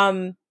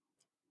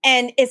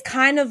 And it's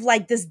kind of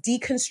like this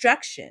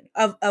deconstruction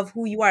of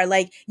who you are.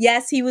 Like,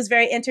 yes, he was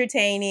very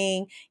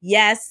entertaining.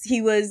 Yes,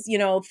 he was,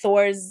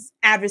 Thor's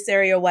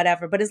adversary or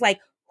whatever. But it's like,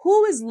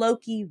 who is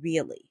Loki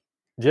really?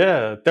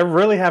 Yeah, they're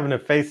really having to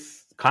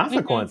face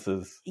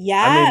consequences.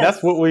 Yes. I mean,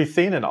 that's what we've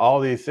seen in all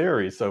these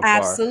series so far.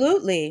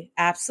 Absolutely.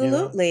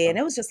 And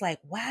it was just like,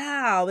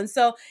 wow. And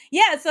so,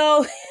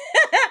 so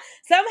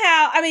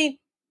somehow, I mean,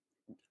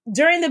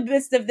 during the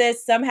midst of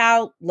this,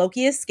 somehow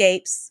Loki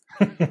escapes.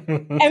 And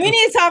we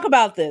need to talk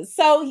about this.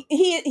 So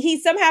he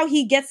somehow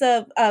he gets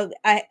a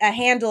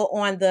handle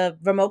on the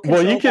remote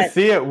control. Well, you can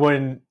see it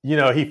when,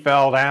 he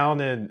fell down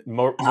and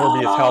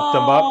Morbius helped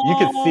him up. You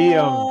can see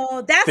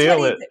him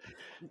feel it.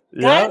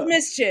 God of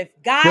mischief.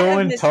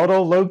 Doing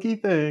total Loki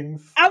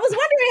things. I was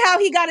wondering how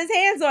he got his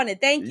hands on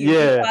it. Thank you.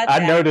 Yeah,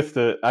 I noticed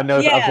it. I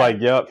was like,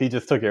 yep, he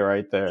just took it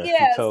right there.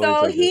 Yeah,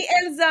 so he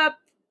ends up,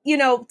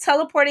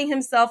 teleporting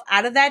himself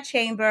out of that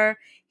chamber.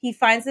 He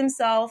finds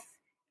himself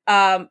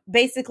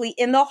basically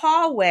in the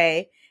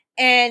hallway,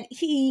 and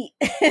he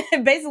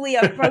basically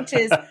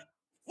approaches,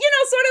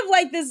 sort of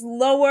like this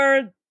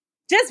lower,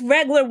 just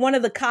regular one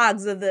of the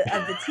cogs of the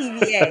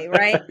TVA,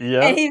 right?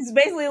 Yeah. And he's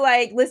basically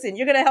like, listen,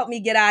 you're going to help me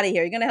get out of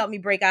here. You're going to help me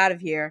break out of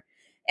here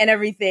and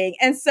everything.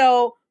 And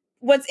so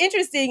what's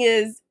interesting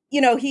is,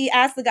 he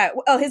asked the guy,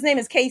 his name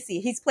is Casey.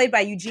 He's played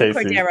by Eugene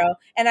Cordero.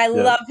 And I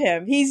love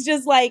him. He's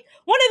just like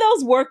one of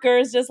those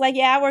workers, just like,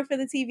 I work for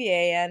the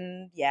TVA.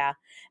 And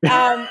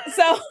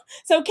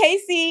so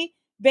Casey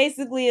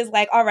basically is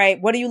like, all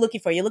right, what are you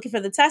looking for? You're looking for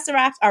the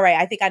Tesseract? All right,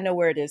 I think I know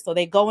where it is. So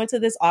they go into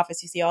this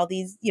office. You see all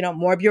these,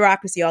 more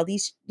bureaucracy, all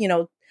these,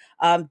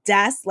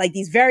 desks, like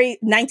these very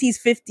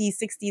 90s, 50s,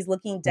 60s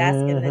looking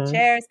desks in the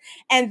chairs.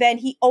 And then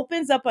he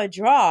opens up a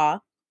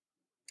drawer.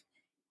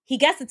 He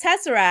gets the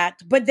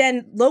Tesseract, but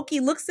then Loki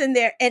looks in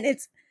there and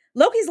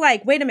Loki's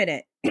like, wait a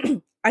minute,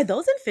 are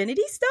those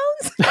Infinity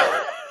Stones?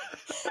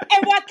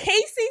 And what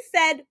Casey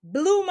said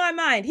blew my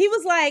mind. He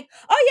was like,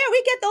 oh yeah,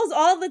 we get those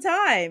all the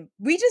time.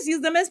 We just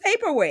use them as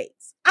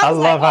paperweights. I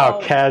love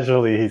how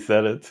casually he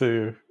said it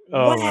too.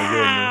 Oh my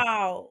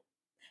goodness.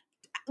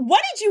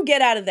 What did you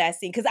get out of that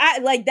scene? Because I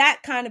like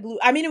that kind of blew.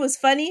 I mean, it was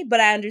funny, but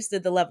I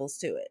understood the levels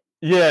to it.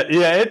 Yeah,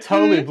 it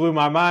totally blew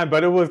my mind.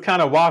 But it was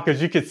kind of wild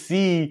because you could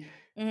see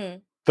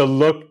the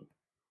look.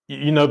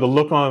 The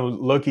look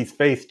on Loki's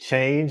face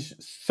changed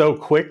so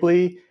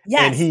quickly.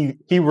 Yes. And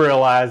he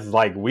realized,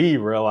 like we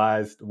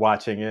realized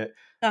watching it,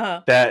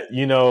 that,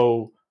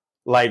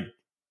 like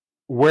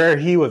where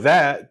he was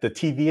at, the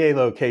TVA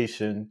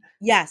location,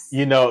 yes,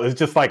 it's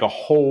just like a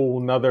whole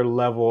nother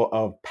level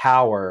of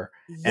power.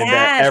 Yes. And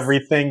that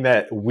everything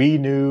that we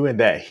knew and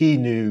that he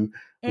knew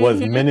was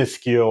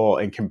minuscule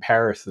in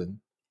comparison.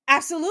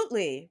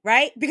 Absolutely,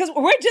 right? Because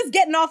we're just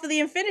getting off of the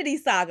Infinity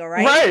Saga,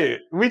 right? Right.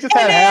 We just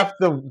had half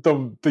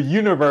the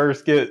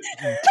universe get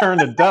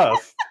turned to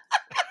dust.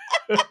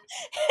 It was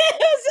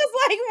just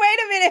like, wait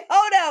a minute,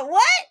 hold up,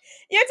 what?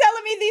 You're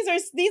telling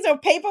me these are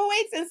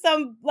paperweights in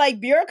some like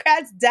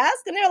bureaucrat's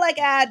desk? And they're like,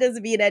 it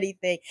doesn't mean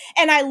anything.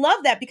 And I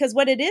love that because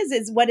what it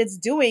is what it's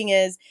doing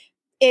is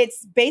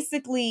it's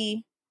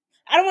basically,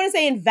 I don't want to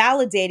say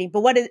invalidating,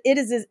 but what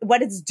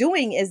it's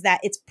doing is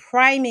that it's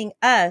priming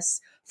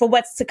us for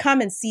what's to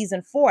come in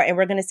season 4. And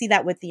we're going to see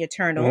that with the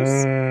Eternals,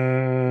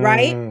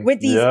 right?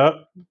 With these,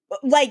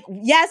 like,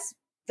 yes,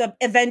 the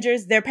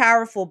Avengers, they're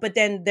powerful, but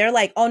then they're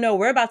like, oh no,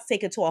 we're about to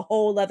take it to a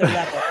whole other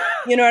level.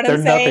 You know what I'm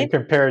saying? They're nothing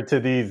compared to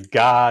these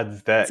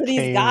gods that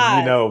came,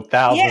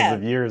 thousands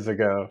of years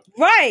ago.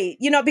 Right.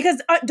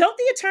 Because aren't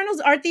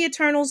the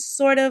Eternals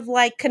sort of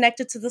like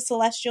connected to the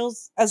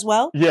Celestials as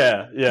well?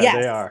 Yeah, yes.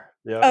 They are.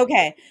 Yeah.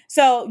 Okay.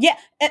 So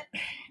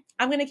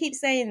I'm going to keep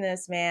saying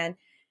this, man.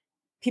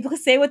 People can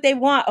say what they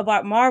want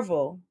about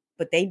Marvel,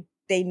 but they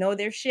know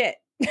their shit.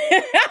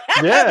 Yeah.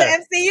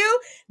 The MCU,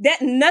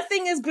 that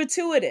nothing is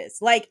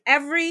gratuitous. Like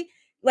every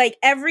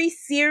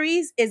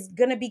series is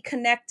gonna be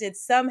connected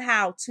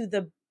somehow to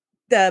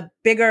the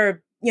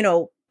bigger,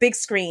 big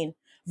screen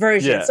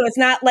version. Yeah. So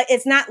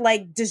it's not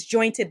like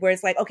disjointed where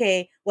it's like,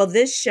 okay, well,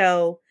 this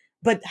show,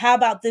 but how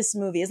about this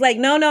movie? It's like,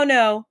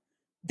 no.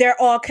 They're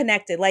all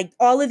connected. Like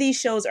all of these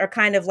shows are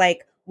kind of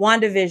like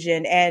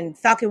WandaVision and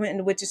Falcon and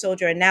the Winter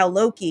Soldier and now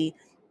Loki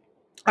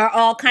are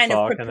all kind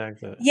of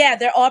connected. Yeah,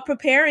 they're all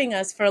preparing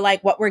us for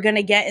like what we're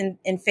gonna get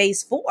in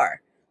phase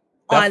 4.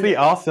 That's the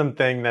awesome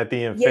thing that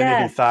the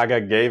Infinity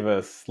Saga gave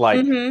us.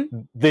 Like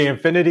the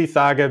Infinity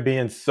Saga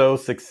being so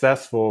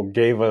successful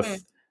gave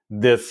us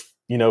this,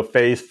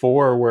 phase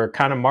 4 where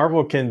kind of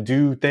Marvel can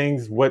do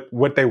things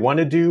what they want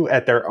to do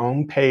at their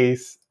own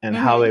pace and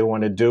how they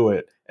want to do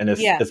it. And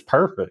it's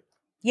perfect.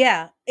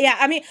 Yeah.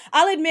 I mean,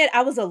 I'll admit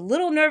I was a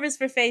little nervous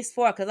for phase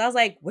 4 because I was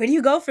like, where do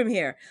you go from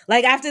here?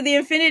 Like after the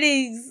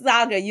Infinity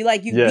Saga, you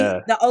beat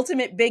the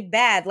ultimate big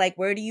bad. Like,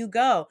 where do you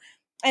go?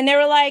 And they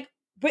were like,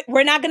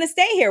 we're not going to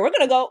stay here. We're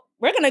going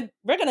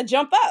to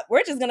jump up.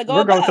 We're just going to go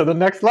We're going to the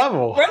next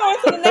level. We're going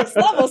to the next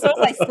level. So it's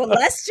like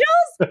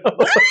Celestials?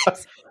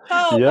 What?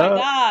 Oh my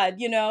God,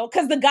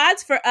 because the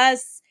gods for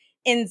us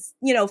in,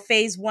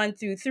 phase 1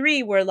 through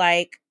 3 were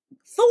like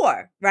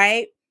Thor,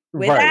 right?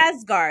 With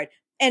Asgard.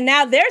 And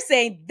now they're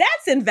saying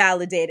that's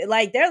invalidated.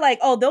 Like, they're like,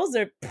 oh,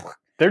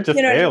 they're just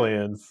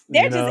aliens.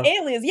 They're just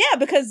aliens. Yeah,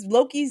 because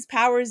Loki's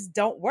powers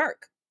don't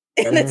work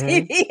in the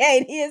TVA.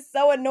 And he is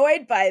so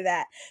annoyed by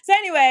that. So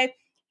anyway,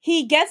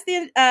 he gets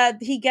the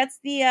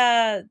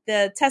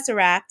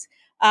Tesseract.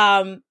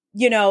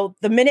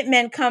 The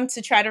Minutemen come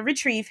to try to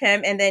retrieve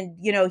him, and then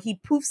he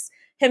poofs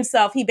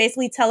himself. He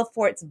basically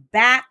teleports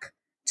back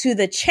to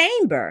the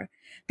chamber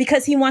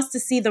because he wants to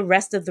see the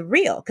rest of the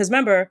reel. Because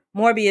remember,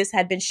 Morbius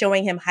had been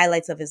showing him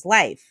highlights of his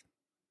life.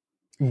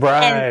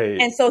 Right.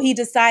 And so he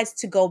decides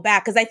to go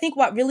back. Because I think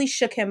what really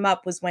shook him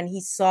up was when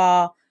he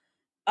saw,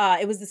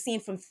 it was the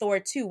scene from Thor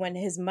 2 when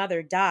his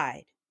mother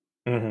died.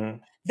 Mm-hmm.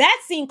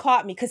 That scene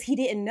caught me because he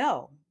didn't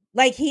know.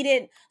 Like he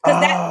didn't,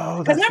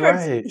 because remember,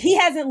 right. he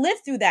hasn't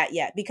lived through that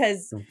yet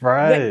because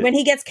right. when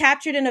he gets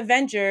captured in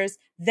Avengers,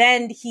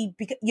 then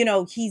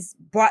he's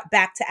brought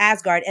back to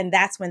Asgard, and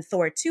that's when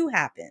Thor 2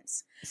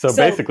 happens. So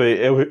basically,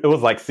 it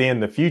was like seeing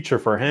the future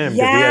for him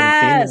because he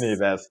hadn't seen any of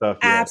that stuff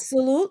yet.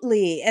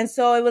 Absolutely. And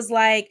so it was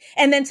like,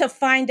 and then to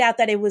find out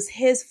that it was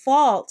his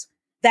fault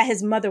that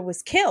his mother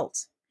was killed.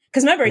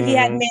 Because remember, he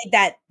had made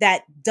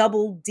that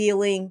double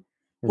dealing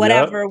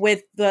whatever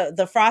with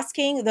the Frost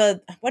King,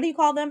 what do you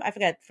call them? I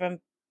forget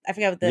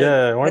what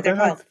they're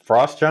called. Like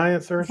Frost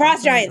Giants or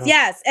Frost Giants,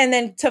 yes. And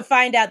then to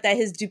find out that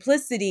his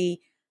duplicity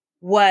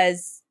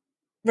was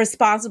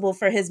responsible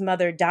for his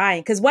mother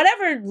dying. Because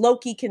whatever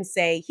Loki can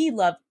say, he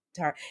loved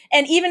her.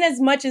 And even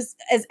as much as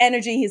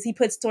energy as he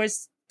puts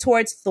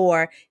towards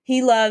Thor,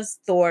 he loves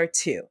Thor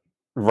too.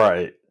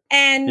 Right.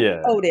 And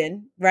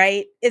Odin,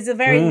 right? It's a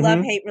very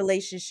love-hate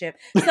relationship.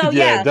 So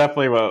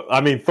definitely. Well,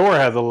 I mean, Thor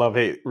has a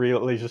love-hate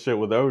relationship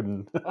with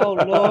Odin. Oh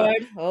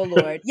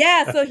Lord.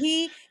 Yeah, so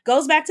he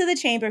goes back to the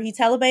chamber. He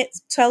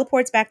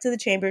teleports back to the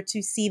chamber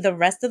to see the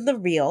rest of the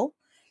reel.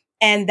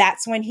 And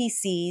that's when he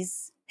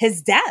sees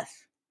his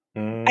death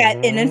in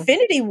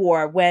Infinity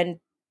War when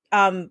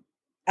Thanos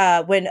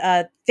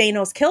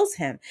kills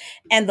him.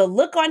 And the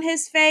look on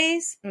his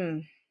face,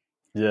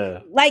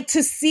 like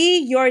to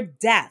see your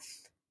death.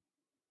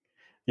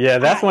 Yeah,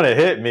 that's when it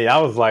hit me. I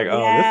was like, oh,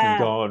 this is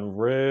going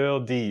real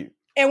deep.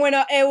 And when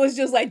it was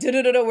just like,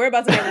 we're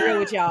about to get real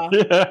with y'all.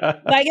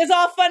 Like, it's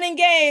all fun and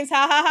games,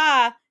 ha, ha,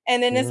 ha.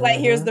 And then it's like,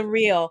 here's the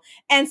real.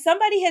 And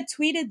somebody had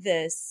tweeted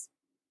this,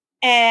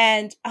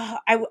 and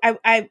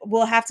I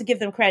will have to give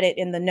them credit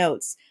in the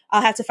notes.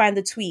 I'll have to find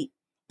the tweet.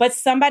 But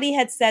somebody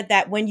had said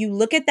that when you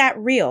look at that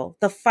reel,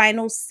 the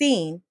final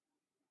scene,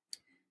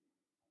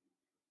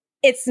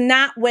 it's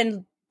not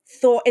when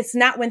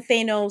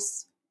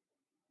Thanos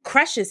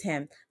crushes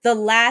him. The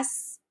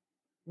last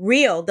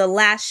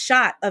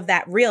shot of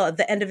that reel at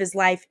the end of his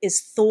life is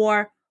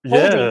Thor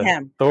holding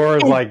him. Thor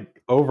is like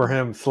over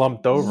him,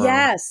 slumped over him.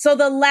 Yes. So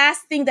the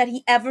last thing that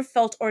he ever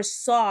felt or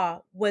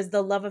saw was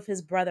the love of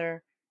his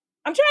brother.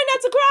 I'm trying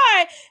not to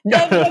cry.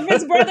 Of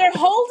his brother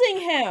holding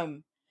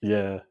him.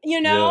 Yeah.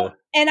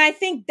 And I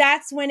think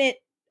that's when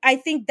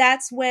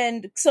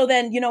so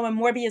then, when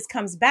Morbius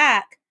comes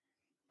back,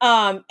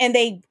 and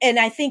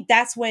I think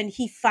that's when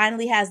he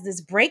finally has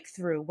this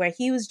breakthrough where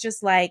he was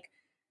just like,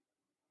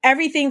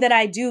 everything that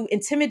I do,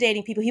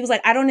 intimidating people, he was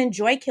like, I don't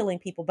enjoy killing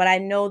people, but I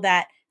know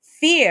that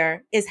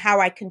fear is how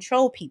I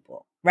control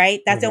people,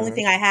 right? That's the only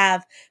thing I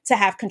have to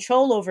have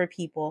control over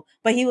people.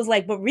 But he was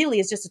like, but really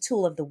it's just a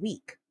tool of the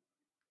weak.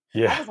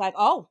 Yeah. I was like,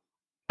 oh,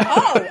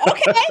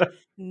 okay.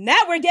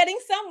 Now we're getting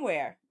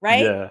somewhere,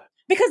 right? Yeah.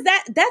 Because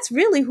that's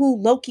really who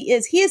Loki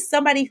is. He is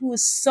somebody who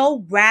is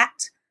so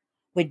racked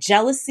with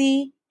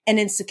jealousy and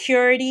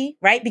insecurity,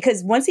 right?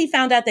 Because once he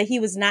found out that he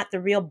was not the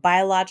real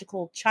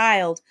biological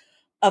child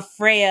of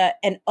Freya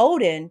and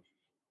Odin,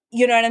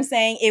 you know what I'm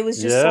saying? It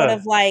was just sort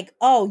of like,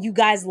 oh, you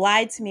guys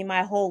lied to me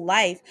my whole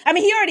life. I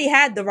mean, he already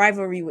had the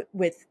rivalry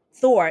with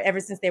Thor ever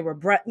since they were,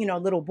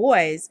 little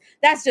boys.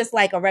 That's just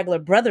like a regular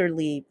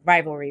brotherly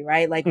rivalry,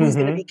 right? Like, who's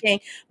going to be king?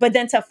 But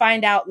then to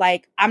find out,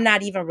 like, I'm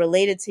not even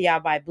related to y'all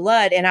by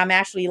blood, and I'm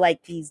actually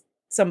like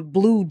some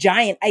blue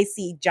giant,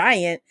 icy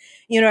giant.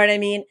 You know what I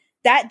mean?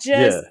 That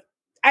just,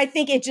 I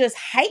think it just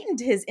heightened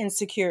his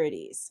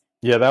insecurities.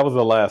 Yeah, that was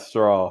the last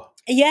straw.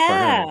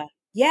 Yeah.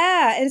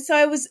 Yeah. And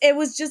so it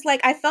was just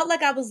like, I felt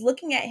like I was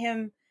looking at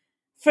him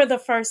for the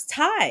first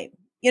time.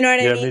 You know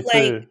what I mean? Me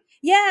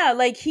too.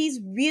 Like he's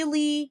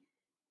really,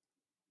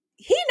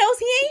 he knows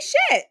he ain't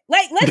shit.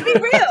 Like, let's be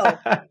real.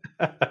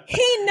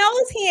 He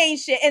knows he ain't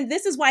shit. And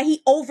this is why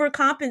he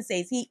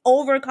overcompensates. He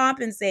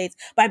overcompensates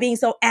by being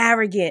so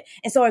arrogant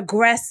and so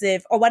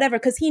aggressive or whatever,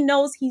 because he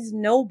knows he's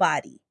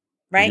nobody.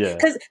 Right?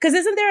 Because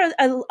isn't there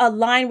a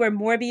line where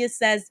Morbius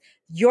says,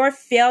 your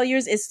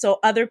failures is so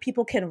other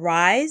people can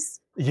rise?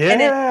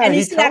 Yeah, and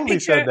you see that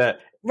picture, said that.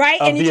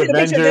 Right? And you see the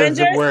picture of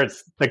Avengers where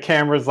the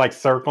camera's like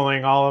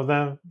circling all of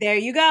them. There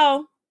you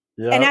go.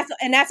 Yep.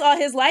 And that's all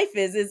his life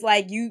is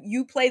like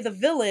you play the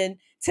villain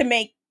to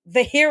make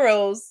the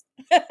heroes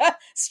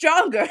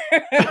stronger.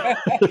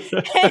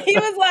 And he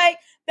was like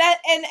that,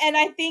 and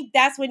I think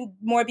that's when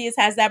Morbius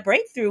has that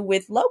breakthrough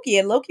with Loki.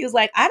 And Loki was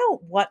like, I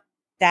don't want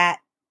that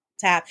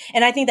tap.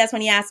 And I think that's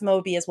when he asked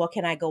Mobius, well,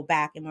 can I go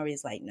back? And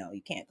Mobius like, no,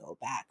 you can't go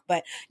back.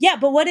 But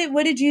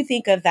what did you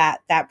think of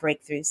that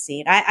breakthrough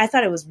scene? I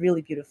thought it was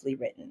really beautifully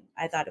written.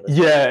 I thought it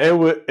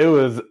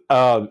was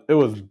it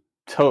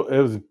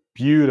was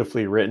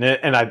beautifully written.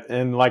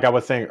 And like I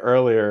was saying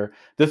earlier,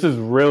 this is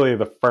really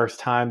the first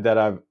time that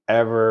I've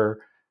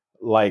ever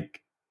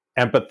like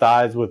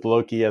empathized with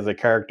Loki as a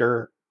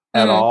character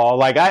at all.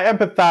 Like I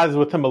empathized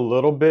with him a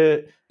little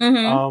bit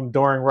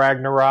during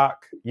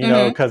Ragnarok,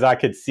 because I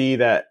could see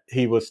that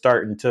he was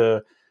starting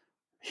to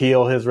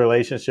heal his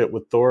relationship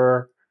with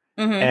Thor.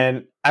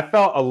 And I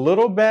felt a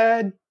little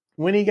bad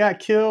when he got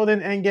killed in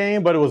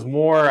Endgame, but it was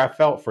more I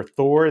felt for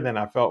Thor than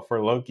I felt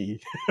for Loki.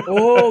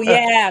 Oh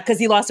yeah, because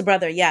he lost a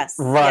brother. Yes,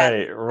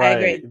 right, yes, right. I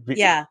agree.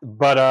 Yeah,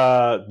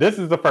 but this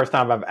is the first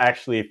time I've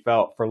actually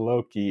felt for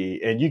Loki,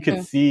 and you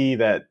could see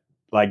that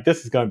like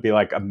this is going to be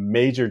like a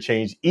major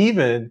change,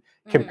 even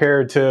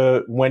compared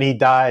to when he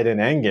died in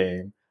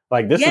Endgame.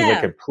 Like this is a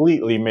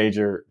completely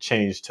major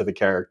change to the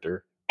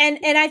character. And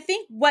I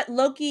think what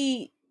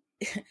Loki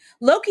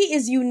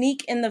is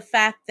unique in the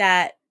fact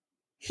that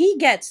he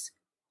gets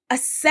a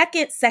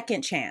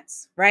second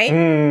chance, right?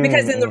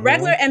 Because in the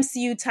regular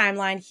MCU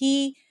timeline,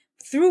 he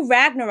through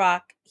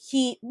Ragnarok,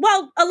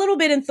 a little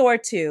bit in Thor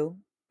too,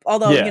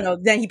 although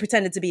then he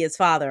pretended to be his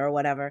father or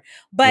whatever.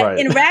 But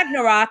in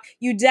Ragnarok,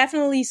 you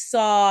definitely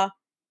saw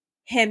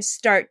him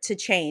start to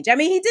change. I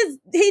mean, he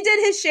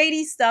did his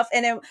shady stuff,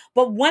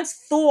 but once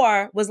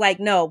Thor was like,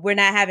 no, we're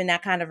not having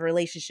that kind of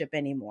relationship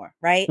anymore,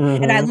 right?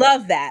 And I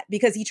love that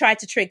because he tried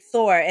to trick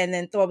Thor, and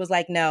then Thor was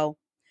like, no,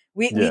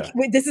 we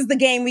this is the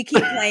game we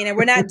keep playing, and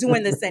we're not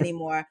doing this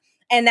anymore.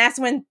 And that's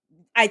when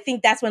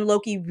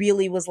Loki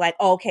really was like,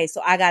 oh, okay,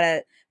 so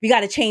we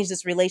gotta change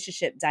this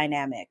relationship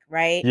dynamic,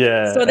 right?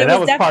 Yeah, so and that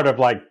was part of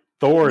like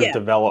Thor's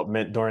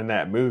development during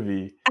that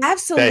movie.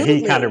 Absolutely, that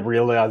he kind of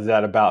realized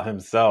that about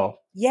himself.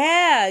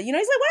 Yeah, he's like,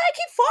 why do I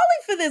keep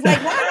falling for this?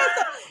 Like, why am I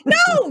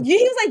no, he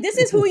was like, this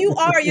is who you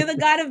are. You're the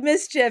god of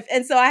mischief.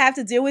 And so I have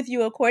to deal with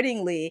you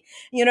accordingly.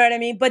 You know what I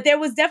mean? But there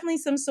was definitely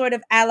some sort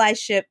of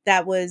allyship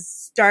that was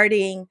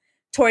starting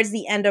towards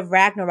the end of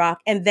Ragnarok.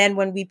 And then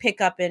when we pick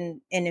up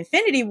in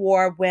Infinity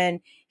War, when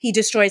he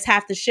destroys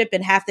half the ship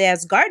and half the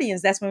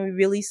Asgardians, that's when we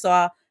really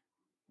saw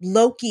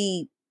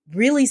Loki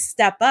really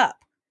step up,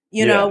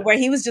 where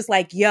he was just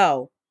like,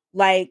 yo,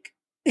 like,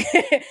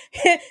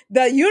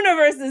 the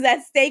universe is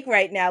at stake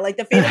right now. Like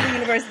the fate of the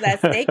universe is at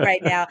stake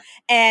right now.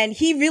 And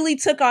he really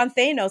took on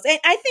Thanos. And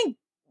I think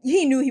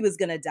he knew he was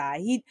going to die.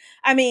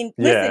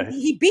 Listen,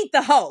 he beat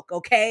the Hulk.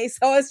 Okay.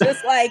 So it's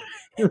just like,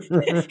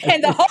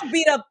 and the Hulk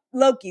beat up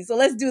Loki. So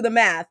let's do the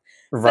math.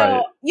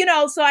 Right.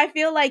 So I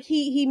feel like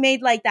he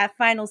made like that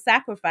final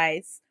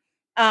sacrifice.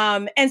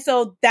 And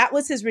so that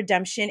was his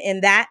redemption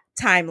in that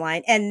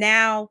timeline. And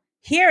now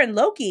here in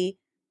Loki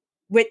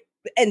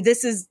and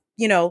this is,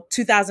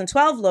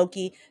 2012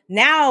 Loki.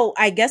 Now,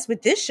 I guess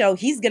with this show,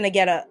 he's going to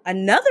get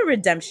another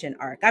redemption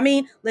arc. I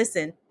mean,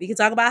 listen, we can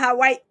talk about how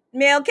white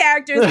male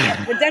characters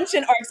get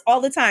redemption arcs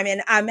all the time,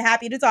 and I'm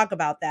happy to talk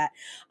about that.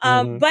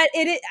 But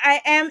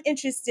I am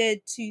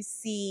interested to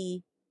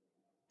see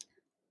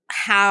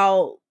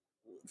how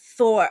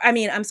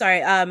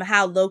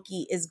how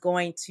Loki is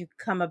going to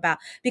come about,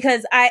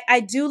 because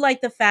I do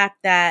like the fact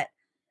that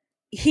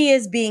he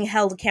is being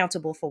held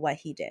accountable for what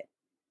he did.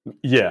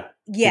 Yeah.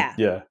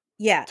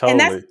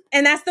 Totally.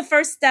 And that's the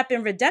first step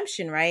in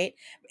redemption, right?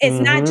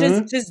 It's not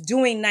just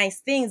doing nice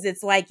things.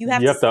 It's like you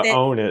have to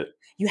own it.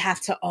 You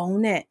have to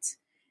own it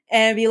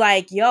and be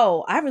like,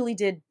 yo, I really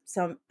did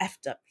some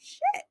effed up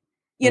shit,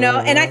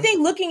 And I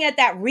think looking at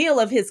that reel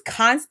of his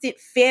constant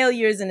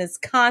failures and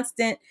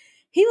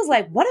he was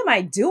like, what am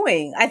I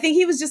doing? I think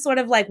he was just sort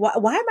of like,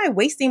 why am I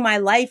wasting my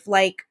life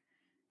like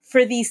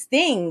for these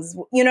things?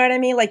 You know what I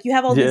mean? Like you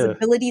have all these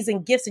abilities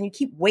and gifts and you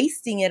keep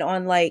wasting it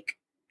on like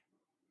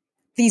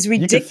these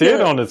ridiculous. You can see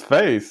it on his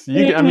face.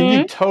 I mean,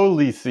 you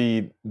totally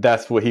see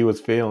that's what he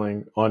was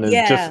feeling on his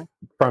just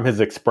from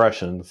his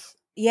expressions.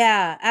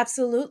 Yeah,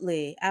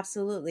 absolutely,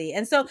 absolutely.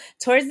 And so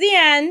towards the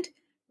end,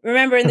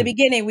 remember in the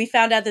beginning, we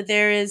found out that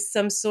there is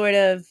some sort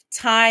of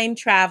time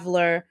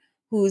traveler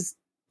who's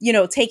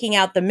taking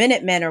out the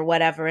Minutemen or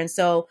whatever. And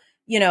so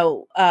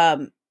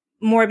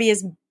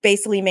Morbius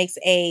basically makes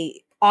a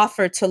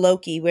offer to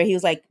Loki where he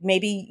was like,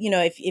 maybe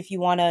if you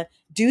want to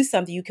do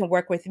something, you can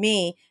work with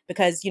me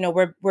because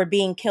we're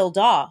being killed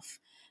off.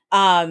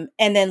 And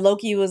then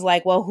Loki was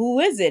like, well, who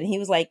is it? And he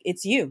was like,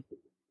 it's you.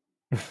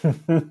 We're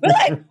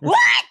like, what?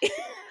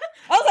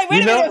 I was like,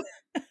 wait a minute.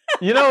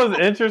 What's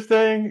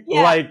interesting?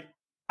 Yeah. Like,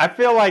 I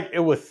feel like it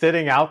was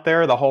sitting out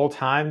there the whole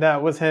time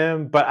that was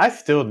him, but I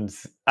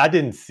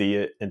didn't see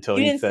it until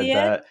he said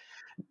that.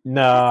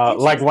 No,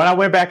 like when I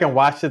went back and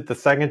watched it the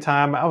second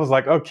time, I was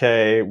like,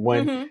 okay,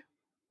 when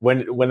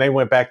they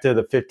went back to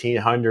the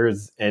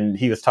 1500s and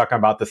he was talking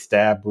about the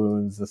stab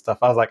wounds and stuff,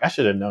 I was like, I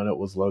should have known it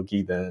was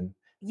Loki then.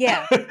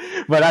 Yeah.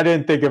 But I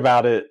didn't think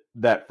about it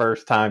that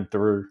first time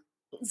through.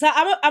 So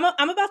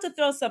I'm about to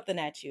throw something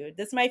at you.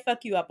 This might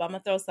fuck you up. I'm going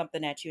to throw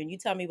something at you and you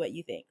tell me what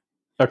you think.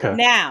 Okay.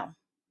 Now,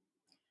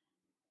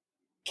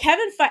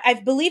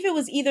 I believe it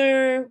was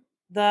either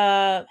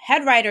the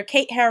head writer,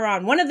 Kate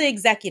Herron, one of the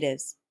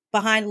executives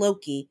behind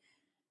Loki,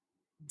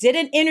 did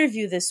an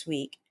interview this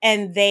week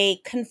and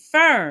they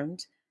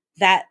confirmed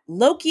that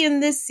Loki in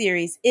this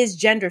series is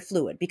gender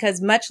fluid,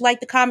 because much like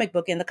the comic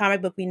book, in the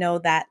comic book, we know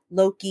that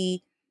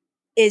Loki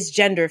is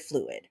gender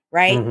fluid,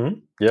 right? Mm-hmm.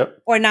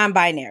 Yep. Or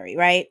non-binary,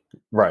 right?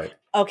 Right.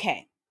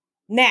 Okay.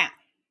 Now,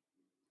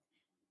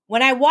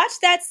 when I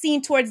watched that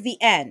scene towards the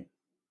end,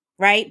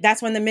 right?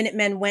 That's when the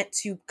Minutemen went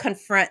to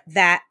confront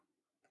that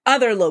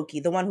other Loki,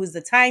 the one who's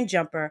the time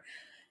jumper.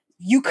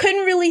 You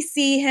couldn't really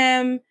see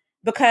him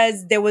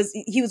because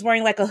he was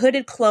wearing like a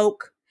hooded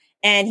cloak,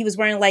 and he was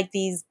wearing like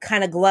these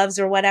kind of gloves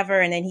or whatever.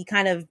 And then he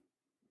kind of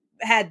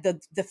had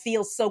the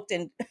field soaked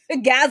in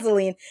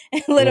gasoline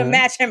and lit a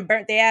match and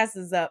burnt their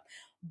asses up.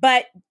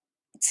 But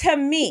to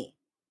me,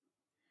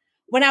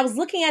 when I was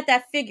looking at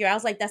that figure, I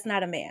was like, that's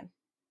not a man.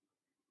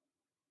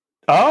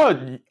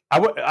 Oh,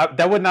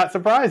 that would not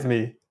surprise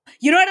me.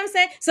 You know what I'm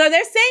saying? So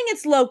they're saying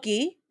it's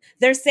Loki.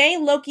 They're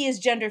saying Loki is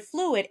gender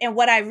fluid. And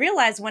what I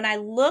realized when I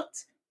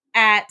looked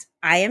at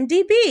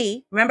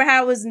IMDb, remember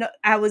how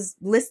I was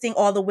listing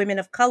all the women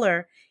of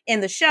color in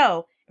the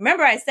show?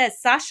 Remember I said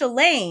Sasha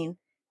Lane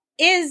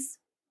is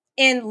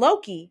in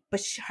Loki,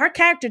 but her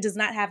character does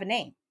not have a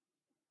name.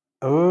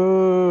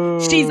 Oh.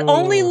 She's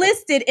only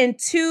listed in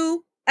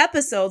 2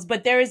 episodes,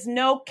 but there is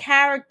no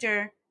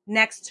character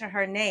next to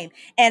her name.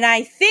 And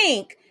I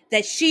think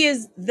that she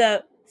is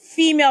the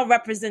female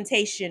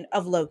representation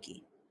of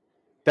Loki.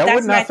 That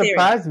would not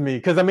surprise me,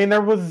 because I mean, there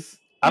was,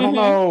 I don't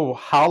know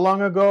how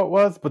long ago it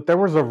was, but there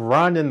was a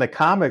run in the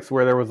comics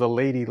where there was a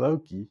lady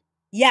Loki.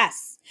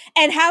 Yes.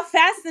 And how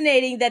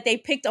fascinating that they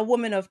picked a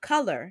woman of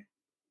color.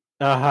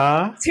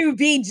 To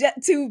be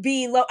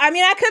I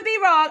mean, I could be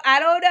wrong. I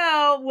don't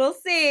know. We'll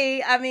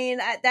see. I mean,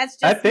 that's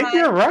just. I think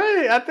you're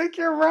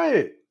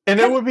right. And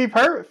it would be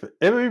perfect.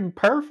 It would be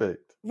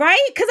perfect. Right?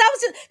 Because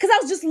I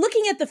was just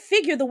looking at the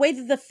figure, the way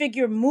that the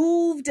figure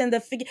moved, and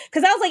the figure.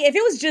 Because I was like, if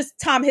it was just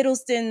Tom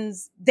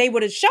Hiddleston's, they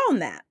would have shown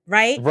that,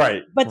 right?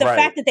 Right. But the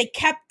fact that they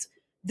kept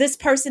this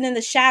person in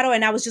the shadow,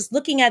 and I was just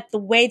looking at the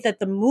way that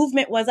the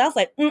movement was, I was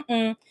like,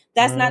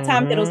 that's not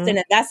Tom Hiddleston,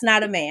 and that's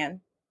not a man.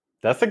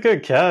 That's a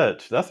good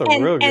catch. That's a real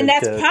good catch. And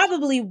that's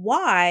probably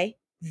why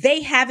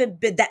they haven't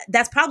been.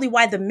 That's probably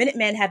why the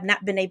Minutemen have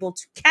not been able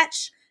to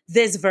catch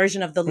this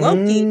version of the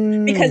Loki,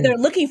 because they're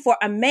looking for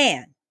a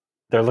man.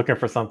 They're looking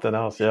for something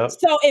else, yep.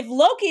 So if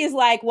Loki is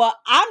like, well,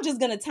 I'm just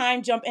going to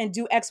time jump and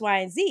do X, Y,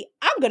 and Z,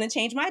 I'm going to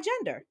change my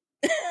gender.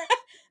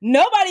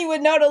 Nobody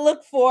would know to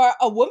look for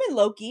a woman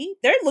Loki.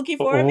 They're looking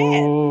for a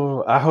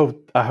man. I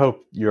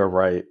hope you're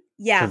right.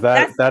 Yeah.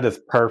 Because that is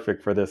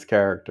perfect for this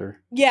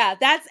character. Yeah,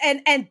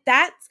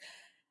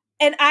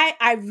 and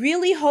I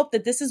really hope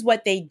that this is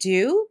what they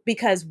do,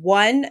 because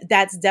one,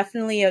 that's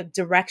definitely a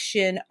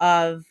direction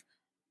of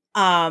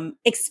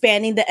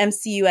expanding the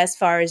MCU as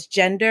far as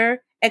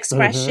gender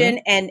expression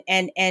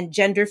and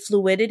gender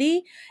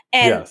fluidity.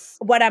 And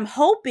what I'm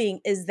hoping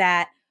is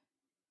that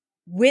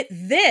with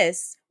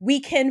this, we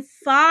can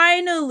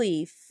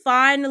finally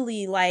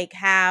like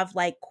have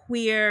like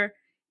queer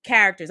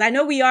characters. I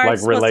know we are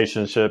like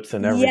relationships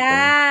and everything.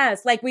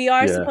 Yes, like we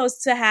are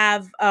supposed to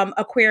have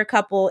a queer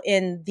couple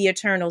in the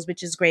Eternals,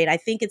 which is great. I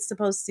think it's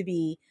supposed to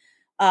be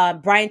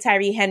Brian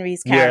Tyree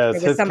Henry's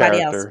character with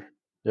somebody else.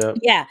 Yep.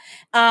 Yeah.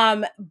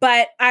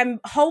 But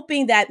I'm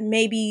hoping that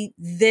maybe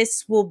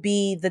this will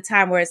be the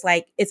time where it's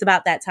like, it's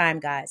about that time,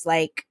 guys.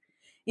 Like,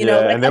 you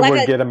know, and then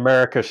we'll get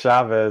America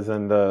Chavez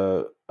in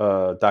the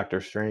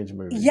Doctor Strange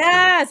movie.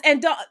 Yes.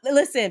 And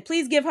listen,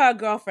 please give her a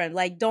girlfriend.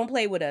 Like, don't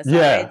play with us.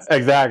 Yeah, right?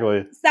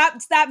 Exactly.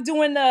 Stop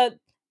doing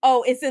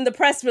it's in the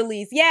press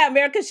release. Yeah,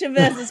 America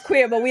Chavez is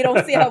queer, but we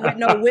don't see her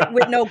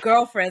with no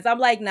girlfriends. I'm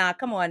like, nah,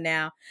 come on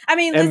now. I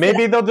mean, and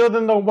maybe they'll do it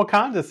in the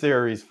Wakanda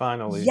series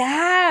finally.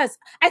 Yes,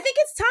 I think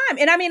it's time.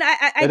 And I mean,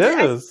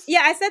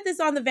 I said this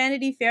on the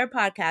Vanity Fair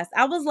podcast.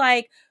 I was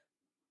like,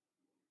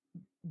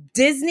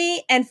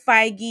 Disney and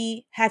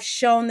Feige have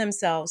shown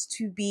themselves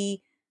to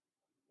be.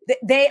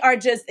 They are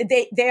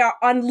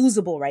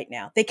unlosable right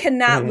now. They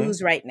cannot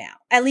lose right now,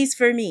 at least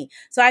for me.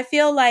 So I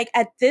feel like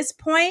at this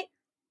point,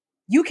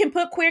 you can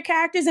put queer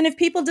characters, and if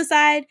people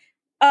decide,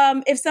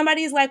 if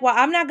somebody's like, well,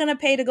 I'm not going to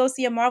pay to go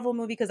see a Marvel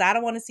movie because I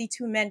don't want to see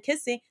 2 men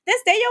kissing, then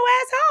stay your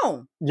ass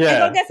home.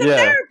 Yeah. And go get some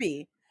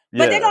therapy.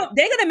 But they're going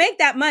to make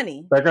that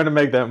money. They're going to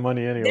make that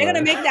money anyway. They're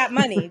going to make that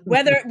money,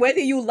 whether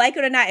you like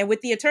it or not. And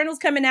with the Eternals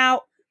coming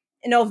out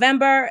in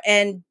November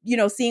and, you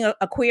know, seeing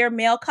a queer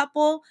male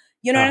couple,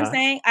 you know what I'm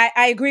saying?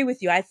 I agree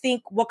with you. I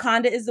think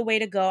Wakanda is the way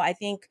to go. I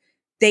think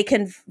they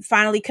can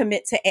finally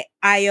commit to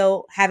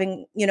Io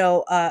having, you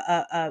know,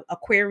 a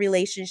queer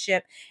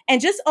relationship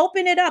and just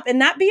open it up and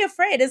not be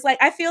afraid. It's like,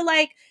 I feel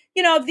like,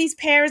 you know, if these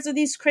parents or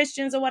these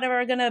Christians or whatever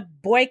are going to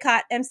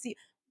boycott MC,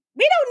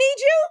 we don't need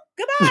you.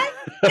 Goodbye.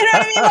 You know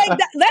what I mean? Like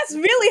that's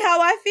really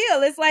how I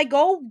feel. It's like,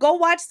 go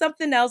watch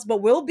something else,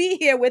 but we'll be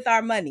here with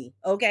our money.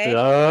 Okay.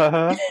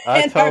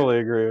 I totally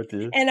agree with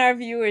you. And our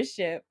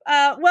viewership.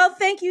 Well,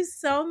 thank you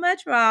so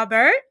much,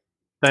 Robert.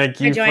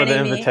 Thank you for the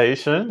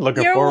invitation.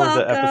 Looking forward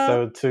to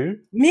episode 2.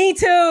 Me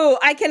too.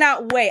 I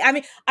cannot wait. I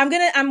mean,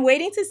 I'm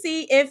waiting to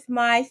see if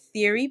my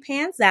theory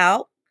pans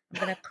out I'm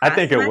gonna I cross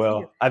think it my will.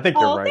 fingers. I think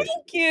you're Oh, right.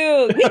 thank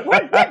you.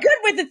 We're good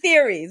with the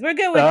theories. We're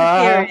good with the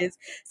theories.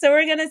 So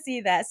we're gonna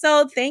see that.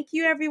 So thank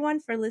you everyone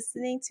for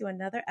listening to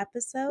another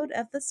episode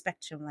of the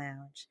Spectrum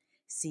Lounge.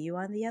 See you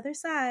on the other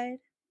side.